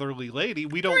grandmotherly lady.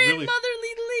 We don't really.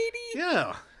 Grandmotherly lady.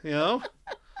 Yeah. Yeah.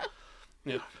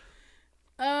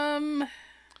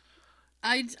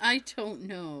 I don't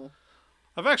know.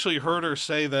 I've actually heard her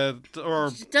say that,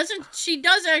 or She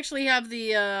does actually have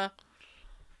the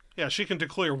yeah, she can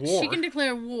declare war. she can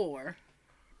declare war.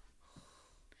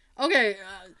 Okay,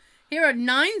 here are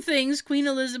 9 things Queen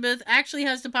Elizabeth actually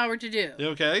has the power to do.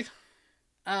 Okay.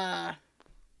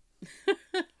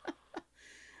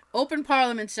 Open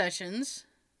Parliament sessions.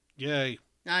 Yay.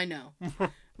 I know.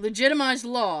 Legitimize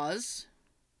laws.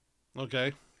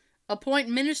 Okay. Appoint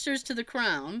ministers to the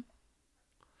crown.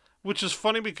 Which is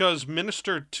funny because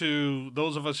minister to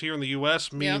those of us here in the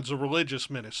U.S. means a religious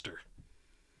minister.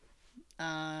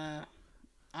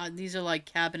 These are like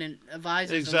cabinet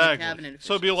advisors. Exactly. Like cabinet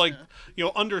So it'd be like,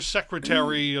 so. Under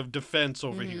Secretary of Defense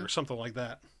over here, something like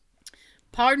that.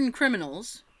 Pardon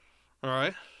criminals. All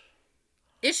right.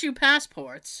 Issue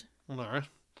passports. All right.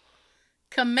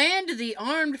 Command the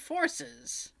armed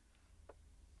forces.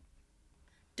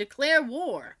 Declare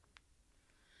war.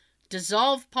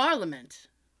 Dissolve parliament.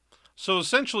 So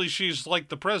essentially, she's like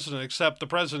the president, except the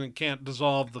president can't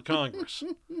dissolve the Congress.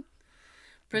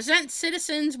 Present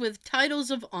citizens with titles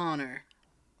of honor.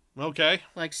 Okay.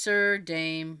 Like Sir,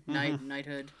 Dame,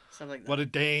 Knighthood, stuff like that. What a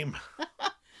dame.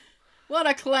 What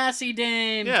a classy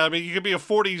dame. Yeah, I mean, you could be a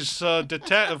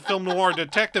 40s film noir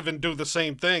detective and do the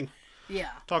same thing. Yeah.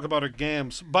 Talk about her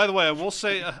gams. By the way, I will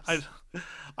say,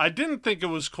 I didn't think it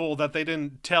was cool that they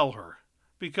didn't tell her.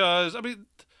 Because, I mean,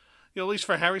 at least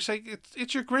for Harry's sake,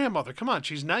 it's your grandmother. Come on,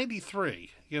 she's 93,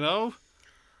 Like,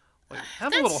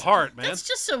 have a little heart, man. That's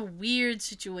just a weird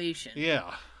situation.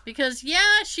 Yeah. Because,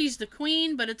 she's the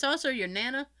queen, but it's also your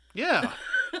nana. Yeah.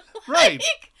 Right.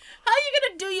 How you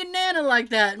gonna do your nana like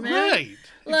that, man? Right.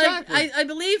 Like, Exactly. I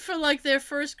believe for, like, their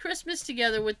first Christmas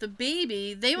together with the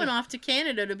baby, they went off to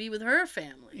Canada to be with her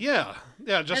family. Yeah.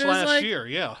 Yeah, just And it was last like- year,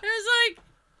 yeah. And it's like,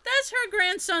 that's her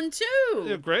grandson, too.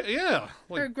 Yeah, great. Yeah. Her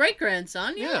Like,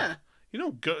 great-grandson, yeah. You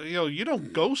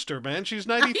don't ghost her, man. She's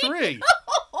 93.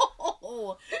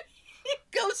 Oh,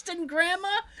 ghosting grandma?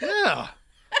 Yeah.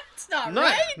 That's not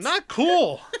right. Not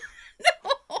cool.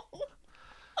 No.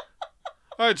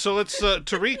 All right, so let's to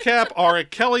recap. R.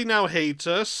 Kelly now hates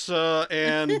us,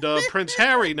 and Prince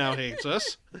Harry now hates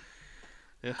us.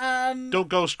 Don't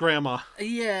ghost Grandma.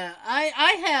 Yeah,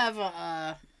 I have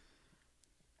a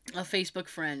Facebook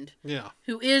friend Yeah.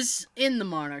 who is in the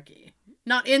monarchy.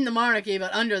 Not in the monarchy,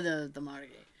 but under the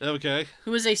monarchy. Okay.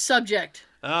 Who is a subject,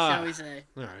 Ah. shall we say.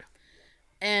 All right.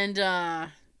 And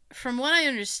from what I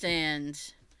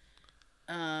understand,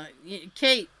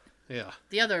 Kate, Yeah.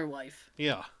 the other wife,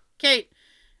 Yeah. Kate,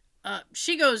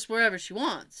 she goes wherever she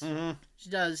wants.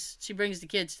 Mm-hmm. She brings the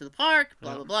kids to the park,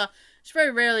 blah, blah, blah. She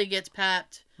very rarely gets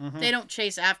papped. Mm-hmm. They don't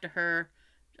chase after her.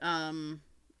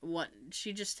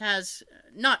 She just has,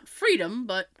 not freedom,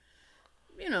 but,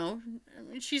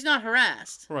 she's not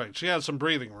harassed. Right. She has some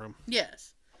breathing room.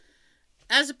 Yes.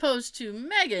 As opposed to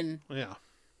Meghan, Yeah.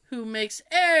 who makes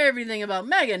everything about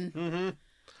Meghan,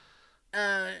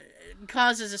 Mm-hmm.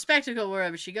 causes a spectacle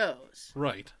wherever she goes.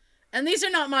 Right. And these are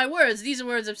not my words. These are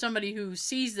words of somebody who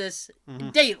sees this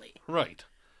daily, Right.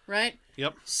 right?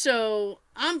 Yep. So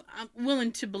I'm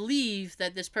willing to believe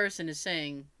that this person is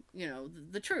saying,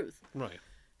 the truth. Right.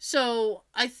 So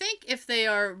I think if they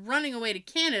are running away to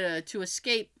Canada to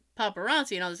escape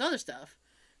paparazzi and all this other stuff,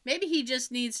 Maybe he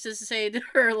just needs to say to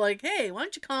her, like, hey, why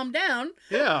don't you calm down?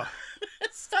 Yeah.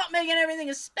 Stop making everything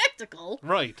a spectacle,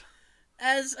 Right.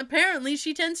 as apparently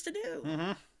she tends to do.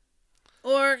 Mm-hmm.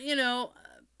 Or,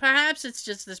 perhaps it's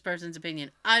just this person's opinion.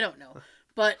 I don't know.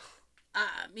 But, I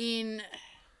mean,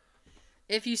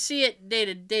 if you see it day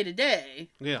to day,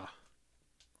 Yeah.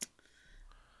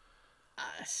 uh,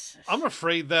 I'm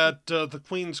afraid that the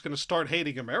Queen's going to start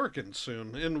hating Americans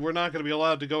soon, and we're not going to be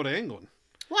allowed to go to England.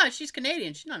 why? She's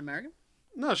Canadian. She's not American.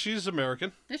 No, she's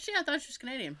American. Is she? I thought she was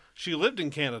Canadian. She lived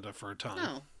in Canada for a time.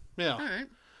 Oh, Yeah. all right.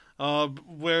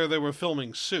 Where they were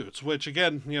filming Suits, which,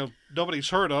 again, nobody's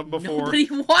heard of before. Nobody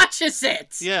watches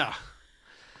it. Yeah.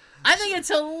 I think it's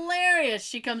hilarious.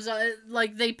 She comes on,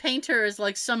 like, they paint her as,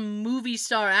 like, some movie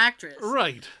star actress.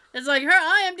 Right. It's like her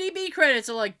IMDb credits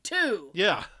are, like, 2.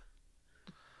 Yeah.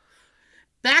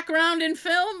 Background in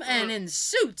film and in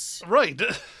Suits. Right.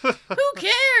 Who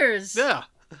cares? Yeah.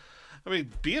 I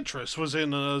mean, Beatrice was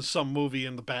in some movie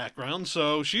in the background,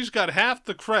 so she's got half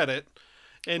the credit.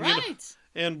 And, Right.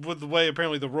 and with the way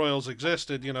apparently the Royals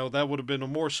existed, that would have been a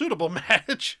more suitable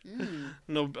match.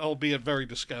 No, albeit very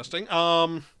disgusting.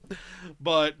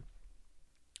 But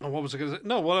what was I going to say?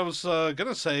 No, what I was going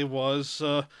to say was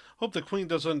hope the Queen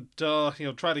doesn't,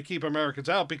 try to keep Americans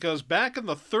out, because back in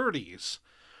the 30s,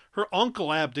 her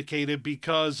uncle abdicated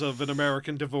because of an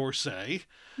American divorcee.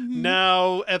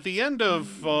 Now, at the end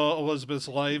of Elizabeth's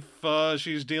life,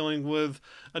 she's dealing with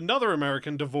another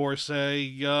American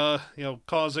divorcee,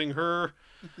 causing her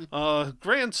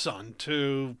grandson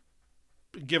to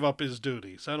give up his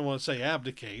duties. I don't want to say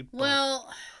abdicate.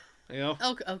 Well,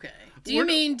 But, okay. Do you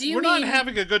mean we're not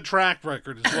having a good track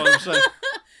record, is what I'm saying.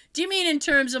 Do you mean in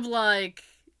terms of, like,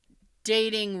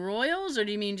 dating royals, or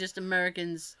do you mean just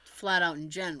Americans flat out in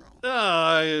general?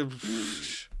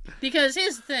 Because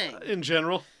here's the thing. In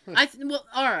general. Well,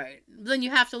 all right. Then you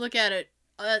have to look at it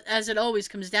as it always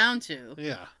comes down to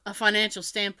Yeah. a financial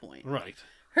standpoint. Right.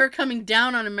 Her coming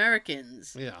down on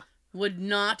Americans Yeah. would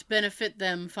not benefit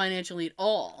them financially at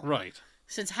all. Right.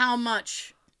 Since how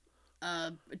much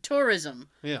tourism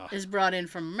Yeah. is brought in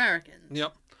from Americans.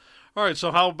 Yep. All right.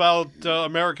 So how about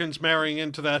Americans marrying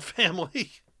into that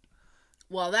family?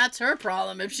 Well, that's her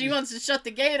problem. If she wants to shut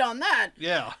the gate on that,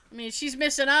 Yeah. I mean, she's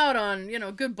missing out on,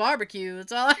 good barbecue.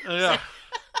 That's all I can Yeah. say.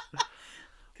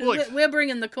 'Cause Look, we're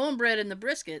bringing the cornbread and the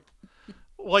brisket.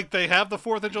 like they have the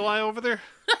 4th of July over there?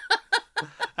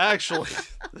 Actually,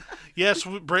 yes,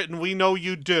 Britain, we know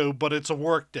you do, but it's a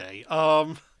work day.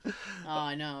 Oh,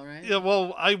 I know, right? Yeah,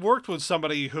 well, I worked with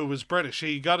somebody who was British.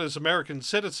 He got his American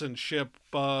citizenship,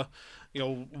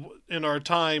 in our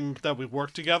time that we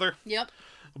worked together. Yep.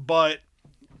 But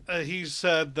he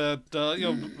said that,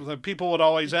 that people would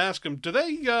always ask him, do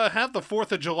they have the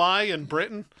 4th of July in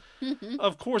Britain?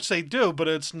 Of course they do, but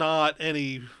it's not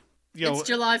any, It's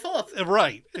July 4th.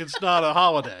 Right. It's not a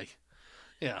holiday.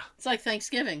 Yeah. It's like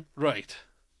Thanksgiving. Right.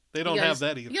 They don't You guys- have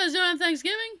that either. You guys don't have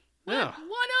Thanksgiving? Yeah.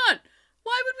 Why not?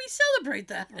 Why would we celebrate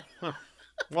that?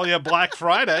 Well, you have Black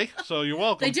Friday, so you're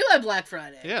welcome. They do have Black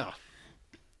Friday. Yeah.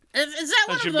 Is that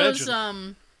one As of you those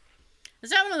mentioned. Is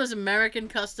that one of those American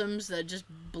customs that just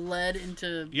bled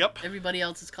into Yep. everybody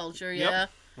else's culture? Yep.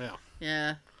 Yeah. Yeah.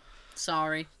 Yeah.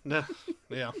 Sorry. Nah,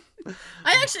 yeah.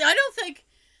 I don't think,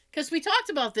 because we talked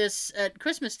about this at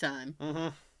Christmas time, Mm-hmm.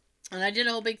 and I did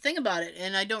a whole big thing about it,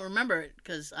 and I don't remember it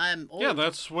because I'm old. Yeah,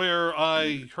 that's where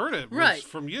I heard it was Right.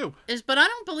 from you. But I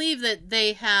don't believe that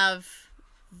they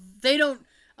don't,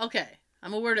 okay,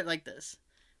 I'm gonna word it like this.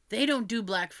 They don't do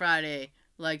Black Friday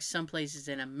like some places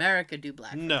in America do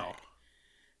Black Friday. No.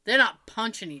 They're not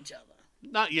punching each other.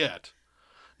 Not yet.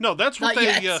 No, that's what Not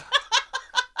they... yet.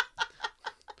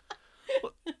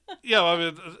 Yeah, I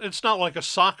mean, it's not like a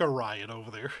soccer riot over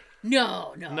there.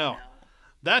 No.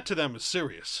 That to them is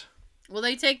serious. Well,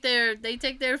 they take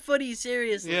their footy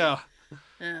seriously. Yeah.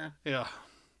 Yeah. Yeah.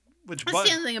 Which That's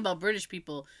the other thing about British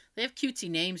people. They have cutesy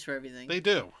names for everything. they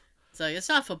do. It's like, it's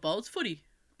not football, it's footy.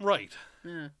 Right.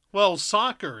 Yeah. Well,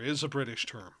 soccer is a British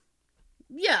term.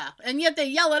 Yeah, and yet they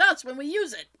yell at us when we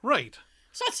use it. Right.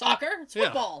 It's not soccer, it's Yeah.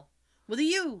 football. With a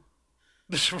U.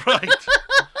 That's right.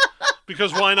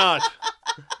 Because why not?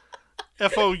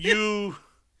 FOUTBAULEU.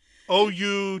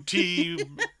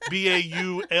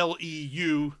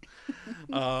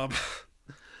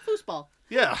 Foosball.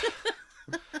 Yeah.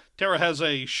 Tara has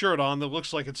a shirt on that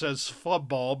looks like it says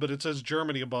football, but it says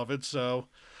Germany above it, so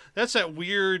that's that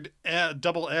weird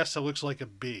double S that looks like a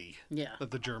B Yeah.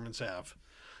 that the Germans have.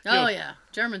 Oh, Yeah. yeah.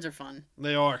 Germans are fun.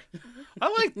 They are. I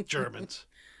like Germans.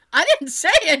 I didn't say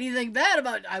anything bad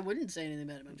about... I wouldn't say anything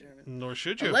bad about Germans. Nor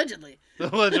should you. Allegedly.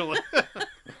 Allegedly.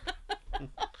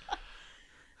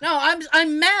 No,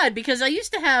 I'm mad because I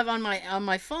used to have on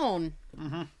my phone,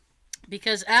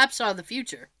 because apps are the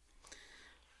future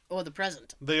or the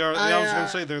present. They are. I was going to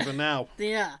say they're the now.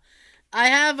 Yeah, I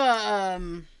have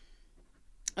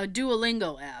a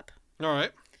Duolingo app, All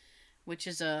right. which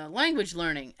is a language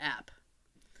learning app,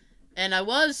 and I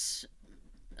was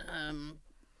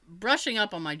brushing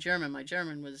up on my German. My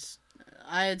German was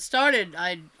I had started.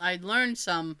 I learned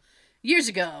some years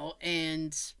ago,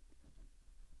 and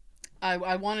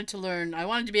I wanted to learn. I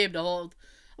wanted to be able to hold.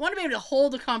 I want to be able to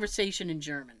hold a conversation in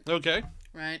German, Okay.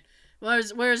 right?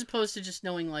 Whereas opposed to just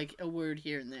knowing like a word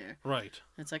here and there. Right.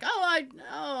 It's like,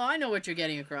 I know what you're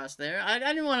getting across there. I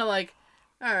didn't want to like,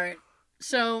 all right,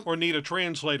 so Or need a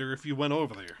translator if you went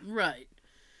over there. right.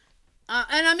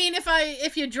 And I mean,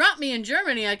 if you drop me in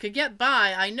Germany, I could get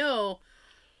by. I know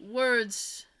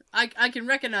words. I can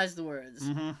recognize the words,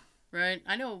 Mm-hmm. right?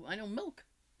 I know milk.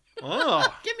 Oh.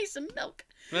 Give me some milk.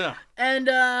 Yeah.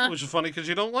 And Which is funny because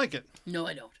you don't like it. no,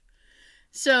 I don't.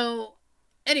 So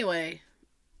anyway,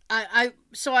 I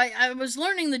was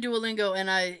learning the Duolingo, and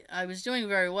I was doing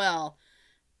very well,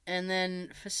 and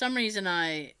then for some reason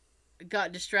I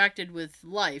got distracted with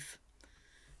life,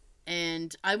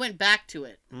 and I went back to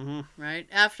it. Mm-hmm. Right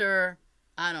after,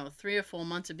 I don't know, 3 or 4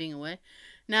 months of being away.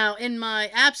 Now in my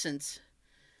absence,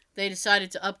 they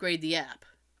decided to upgrade the app,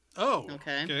 Oh.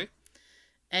 Okay. Okay.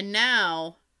 and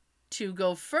now to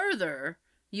go further,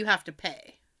 you have to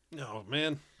pay. Oh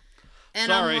man. And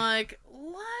Sorry. I'm like,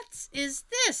 what is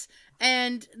this?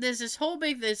 And there's this whole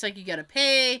big, it's like you gotta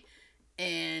pay,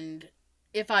 and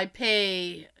if I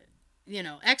pay,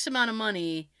 X amount of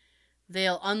money,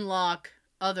 they'll unlock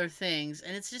other things,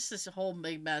 and it's just this whole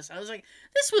big mess. I was like,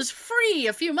 this was free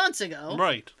a few months ago.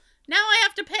 Right. Now I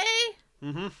have to pay?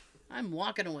 Mm-hmm. I'm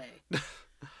walking away.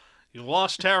 You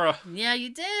lost Tara. Yeah, you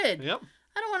did. Yep.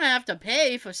 I don't want to have to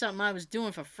pay for something I was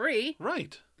doing for free.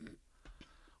 Right.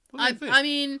 What do they think? I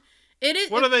mean, it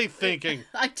is. What are they thinking?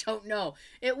 I don't know.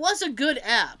 It was a good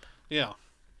app, Yeah.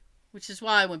 which is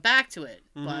why I went back to it.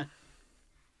 Mhm. But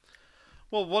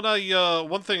Well,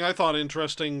 one thing I thought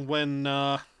interesting when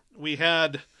we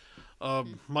had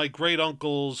my great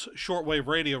uncle's shortwave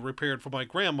radio repaired for my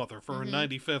grandmother for her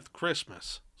 95th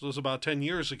Christmas. So it was about 10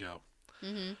 years ago.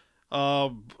 mhm.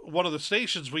 One of the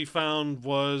stations we found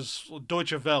was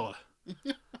Deutsche Welle.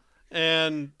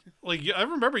 And like I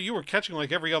remember you were catching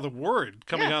like every other word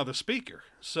coming Yeah. out of the speaker.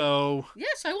 So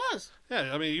Yes, I was.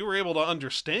 yeah, I mean you were able to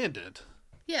understand it.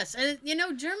 Yes, and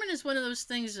German is one of those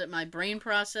things that my brain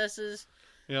processes.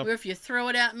 Yep. Where if you throw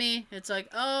it at me, it's like,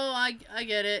 oh, I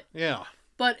get it. Yeah.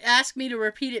 But ask me to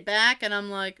repeat it back, and I'm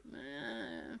like,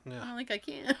 Yeah. I don't think I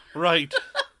can. Right.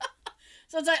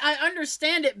 So it's like I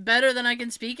understand it better than I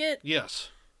can speak it,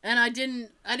 Yes. and I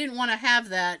didn't want to have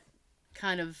that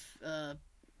kind of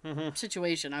Mhm.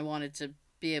 situation. I wanted to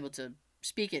be able to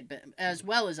speak it as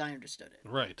well as I understood it.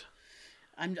 Right.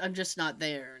 I'm just not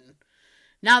there, and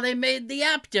now they made the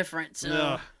app different, so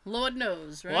Yeah. Lord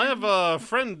knows, right? Well, I have a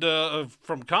friend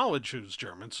from college who's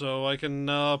German, so I can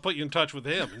put you in touch with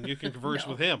him, and you can converse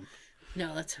No. with him.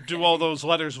 No, that's okay. Do all those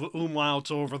letters with umlauts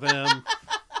over them.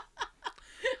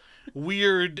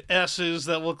 Weird S's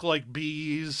that look like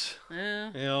B's. Yeah.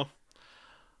 You know.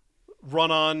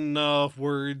 Run-on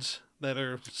words that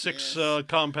are 6 Yes.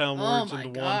 compound Oh words my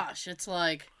into one. gosh, it's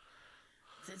like,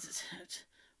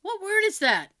 what word is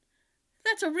that?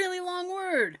 That's a really long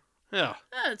word. Yeah.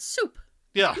 It's soup.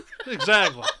 Yeah.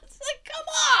 Exactly. It's like, come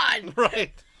on!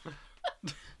 Right.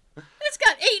 It's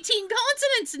got 18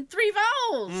 consonants and 3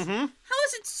 vowels. Mm-hmm. How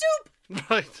is it soup?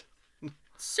 Right.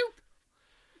 Soup.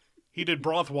 He did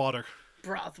broth water.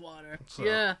 Broth water. So,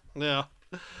 Yeah. Yeah.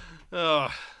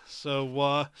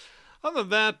 So, other than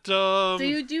that, Do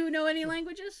you know any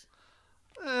languages?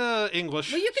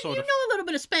 English. Well, you sort know of. a little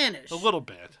bit of Spanish. A little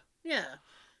bit. Yeah.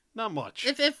 Not much.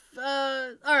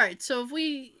 All right, so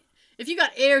if you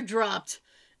got airdropped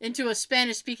into a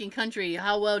Spanish-speaking country,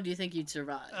 how well do you think you'd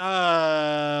survive?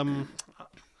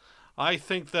 I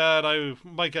think that I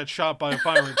might get shot by a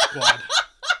firing squad.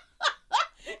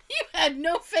 You had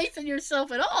no faith in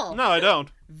yourself at all. No, I don't.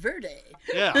 Verde.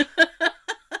 Yeah.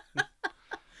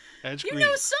 That's You green.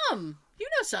 know some.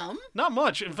 Not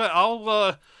much. In fact,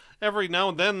 I'll every now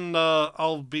and then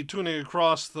I'll be tuning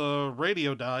across the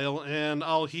radio dial and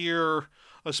I'll hear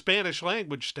a Spanish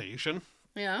language station.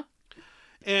 Yeah.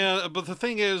 But the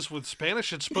thing is, with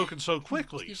Spanish, it's spoken so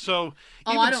quickly. So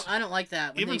Oh, even I don't like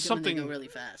that. When even when something- they go really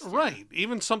fast. right,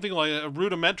 even something like a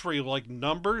rudimentary like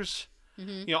numbers.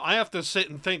 Mhm. You know, I have to sit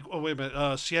and think. Oh wait a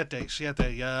minute, siete,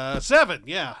 7.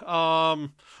 Yeah.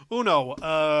 Uno. Uno,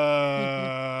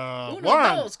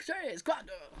 One. dos, tres, cuatro.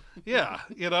 Yeah.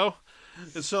 You know,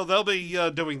 So they'll be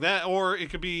doing that, or it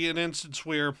could be an instance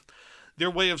where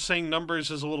their way of saying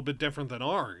numbers is a little bit different than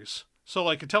ours. So,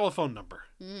 like a telephone number.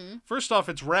 Mm-hmm. First off,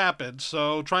 it's rapid,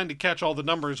 so trying to catch all the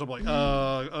numbers, I'm like,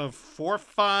 4,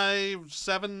 5,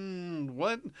 7,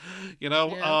 what? You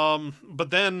know, Yeah.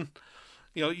 but then,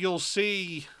 you know, you'll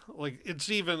see, like, it's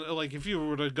even, like, if you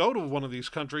were to go to one of these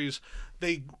countries,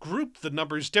 they group the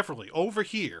numbers differently. Over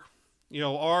here, you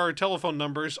know, our telephone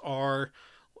numbers are,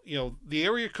 you know, the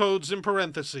area codes in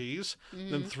parentheses,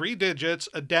 then 3 digits,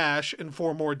 a dash, and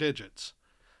 4 more digits.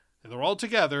 And they're all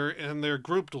together, and they're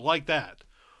grouped like that.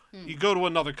 You go to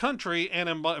another country,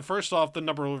 and first off, the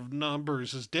number of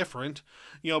numbers is different,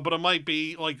 you know, but it might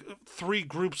be like 3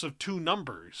 groups of 2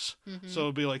 numbers. So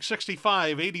it'd be like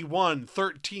 65, 81,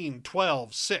 13,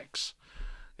 12, 6.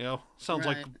 You know, sounds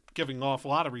like Right. giving off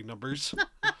lottery numbers.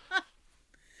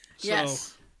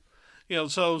 Yes. You know,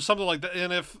 so something like that.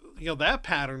 And if, you know, that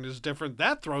pattern is different,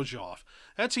 that throws you off.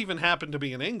 That's even happened to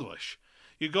me in English.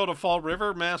 You go to Fall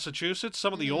River, Massachusetts,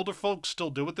 some of the older folks still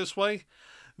do it this way.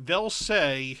 They'll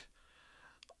say,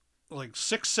 like,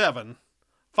 6, 7,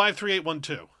 5, 3, 8, 1,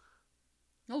 2.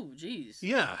 Oh, jeez.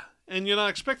 Yeah, and you're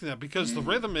not expecting that because the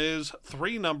rhythm is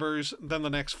 3 numbers, then the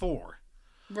next 4.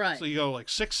 Right. So you go like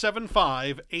 6, 7,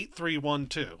 5, 8, 3, 1,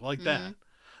 2, like that.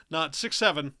 Not 6,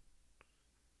 7,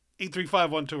 8, 3,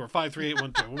 5, 1, 2, or 5, 3, 8,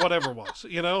 1, 2, whatever it was,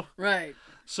 you know? Right.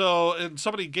 So, and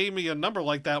somebody gave me a number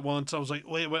like that once. I was like,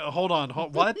 wait, hold on.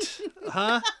 What?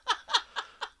 Huh?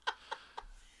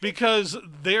 Because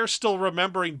they're still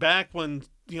remembering back when,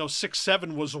 you know, 6,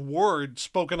 7 was a word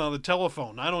spoken on the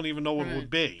telephone. I don't even know what it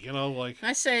would be, you know, like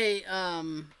I say,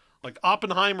 like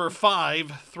Oppenheimer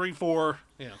 5, 3, 4.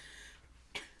 Yeah.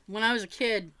 when I was a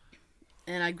kid,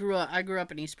 and I grew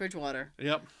up in East Bridgewater.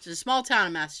 Yep. It's a small town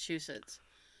in Massachusetts,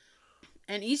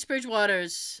 and East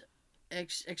Bridgewater's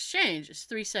exchange is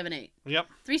 378. Yep.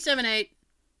 378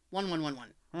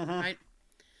 1111. Right.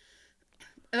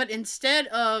 But instead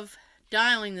of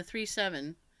dialing the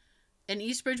 37, in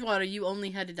East Bridgewater you only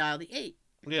had to dial the 8,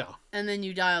 Yeah. and then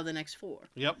you dial the next 4.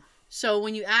 Yep. So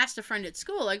when you asked a friend at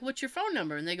school, like, what's your phone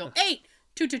number? And they go,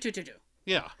 8222222.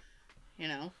 Yeah. You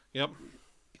know? Yep.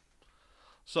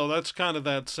 So that's kind of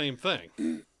that same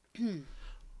thing. Of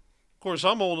course,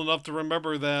 I'm old enough to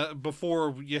remember that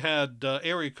before you had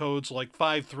area codes like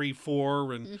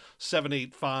 534 and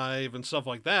 785 and stuff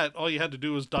like that, all you had to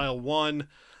do was dial 1,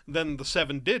 then the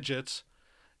 7 digits,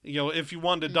 you know, if you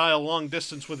wanted to dial long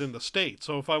distance within the state.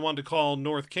 So if I wanted to call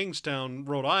North Kingstown,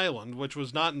 Rhode Island, which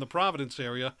was not in the Providence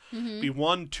area, be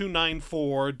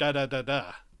 1294 da da da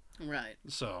da. Right.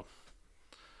 So.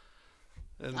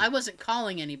 And, I wasn't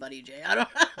calling anybody, Jay. I don't.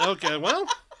 okay, well,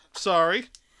 sorry.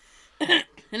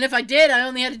 And if I did, I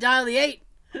only had to dial the 8.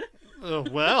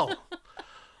 Well,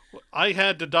 I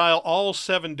had to dial all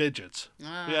 7 digits. We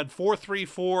had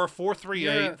 434,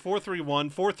 438, 431,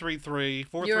 433,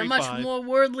 435. You're a much more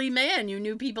worldly man. You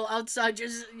knew people outside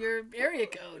your area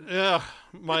code. Yeah,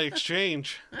 my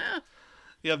exchange.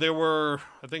 Yeah, there were,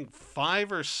 I think,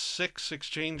 5 or 6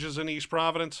 exchanges in East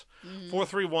Providence.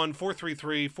 431,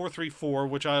 433, 434,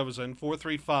 which I was in,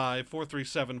 435,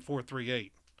 437,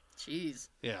 438. Jeez.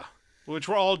 Yeah, which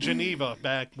were all Geneva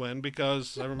back when,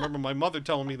 because I remember my mother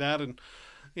telling me that, and,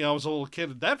 you know, I was a little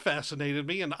kid. That fascinated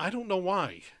me, and I don't know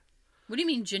why. What do you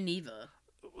mean Geneva?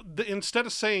 Instead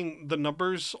of saying the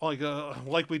numbers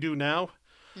like we do now,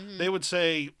 they would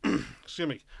say, excuse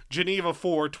me, Geneva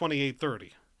 4,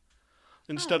 2830.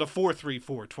 Instead of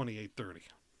 434, 2830.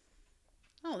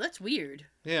 Oh, that's weird.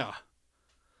 Yeah.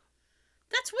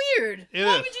 That's weird. It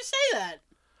Why is. would you say that?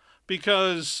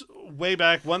 Because way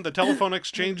back when, the telephone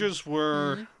exchanges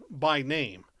were by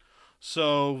name.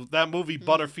 So that movie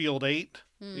Butterfield 8,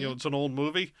 you know, it's an old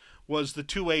movie, was the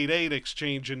 288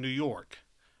 exchange in New York.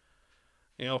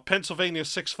 You know, Pennsylvania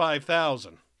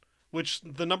 65000, which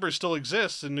the number still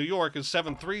exists in New York, is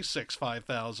 736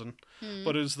 5000.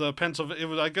 But is the Pennsylvania? It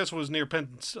was, I guess, it was near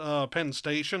Penn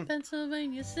Station.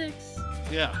 Pennsylvania 6.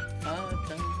 Yeah.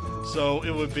 So it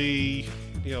would be,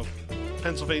 you know,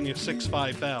 Pennsylvania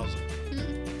 65000.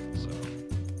 So,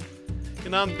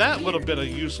 and on that little bit of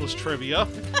useless trivia,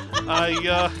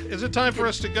 is it time for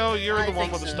us to go? You're I the one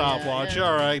think with the so, stopwatch. yeah.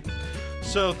 All right.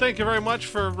 So thank you very much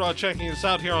for checking us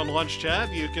out here on Lunch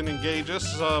Chat. You can engage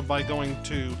us by going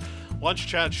to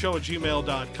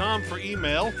lunchchatshow@gmail.com for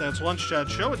email. That's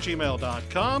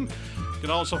lunchchatshow@gmail.com. You can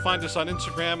also find us on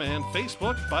Instagram and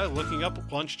Facebook by looking up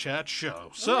Lunch Chat Show.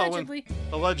 So,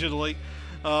 Allegedly.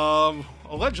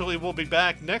 Allegedly, we'll be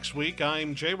back next week.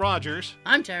 I'm Jay Rogers.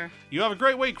 I'm Tara. You have a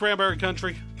great week, Cranberry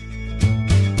Country.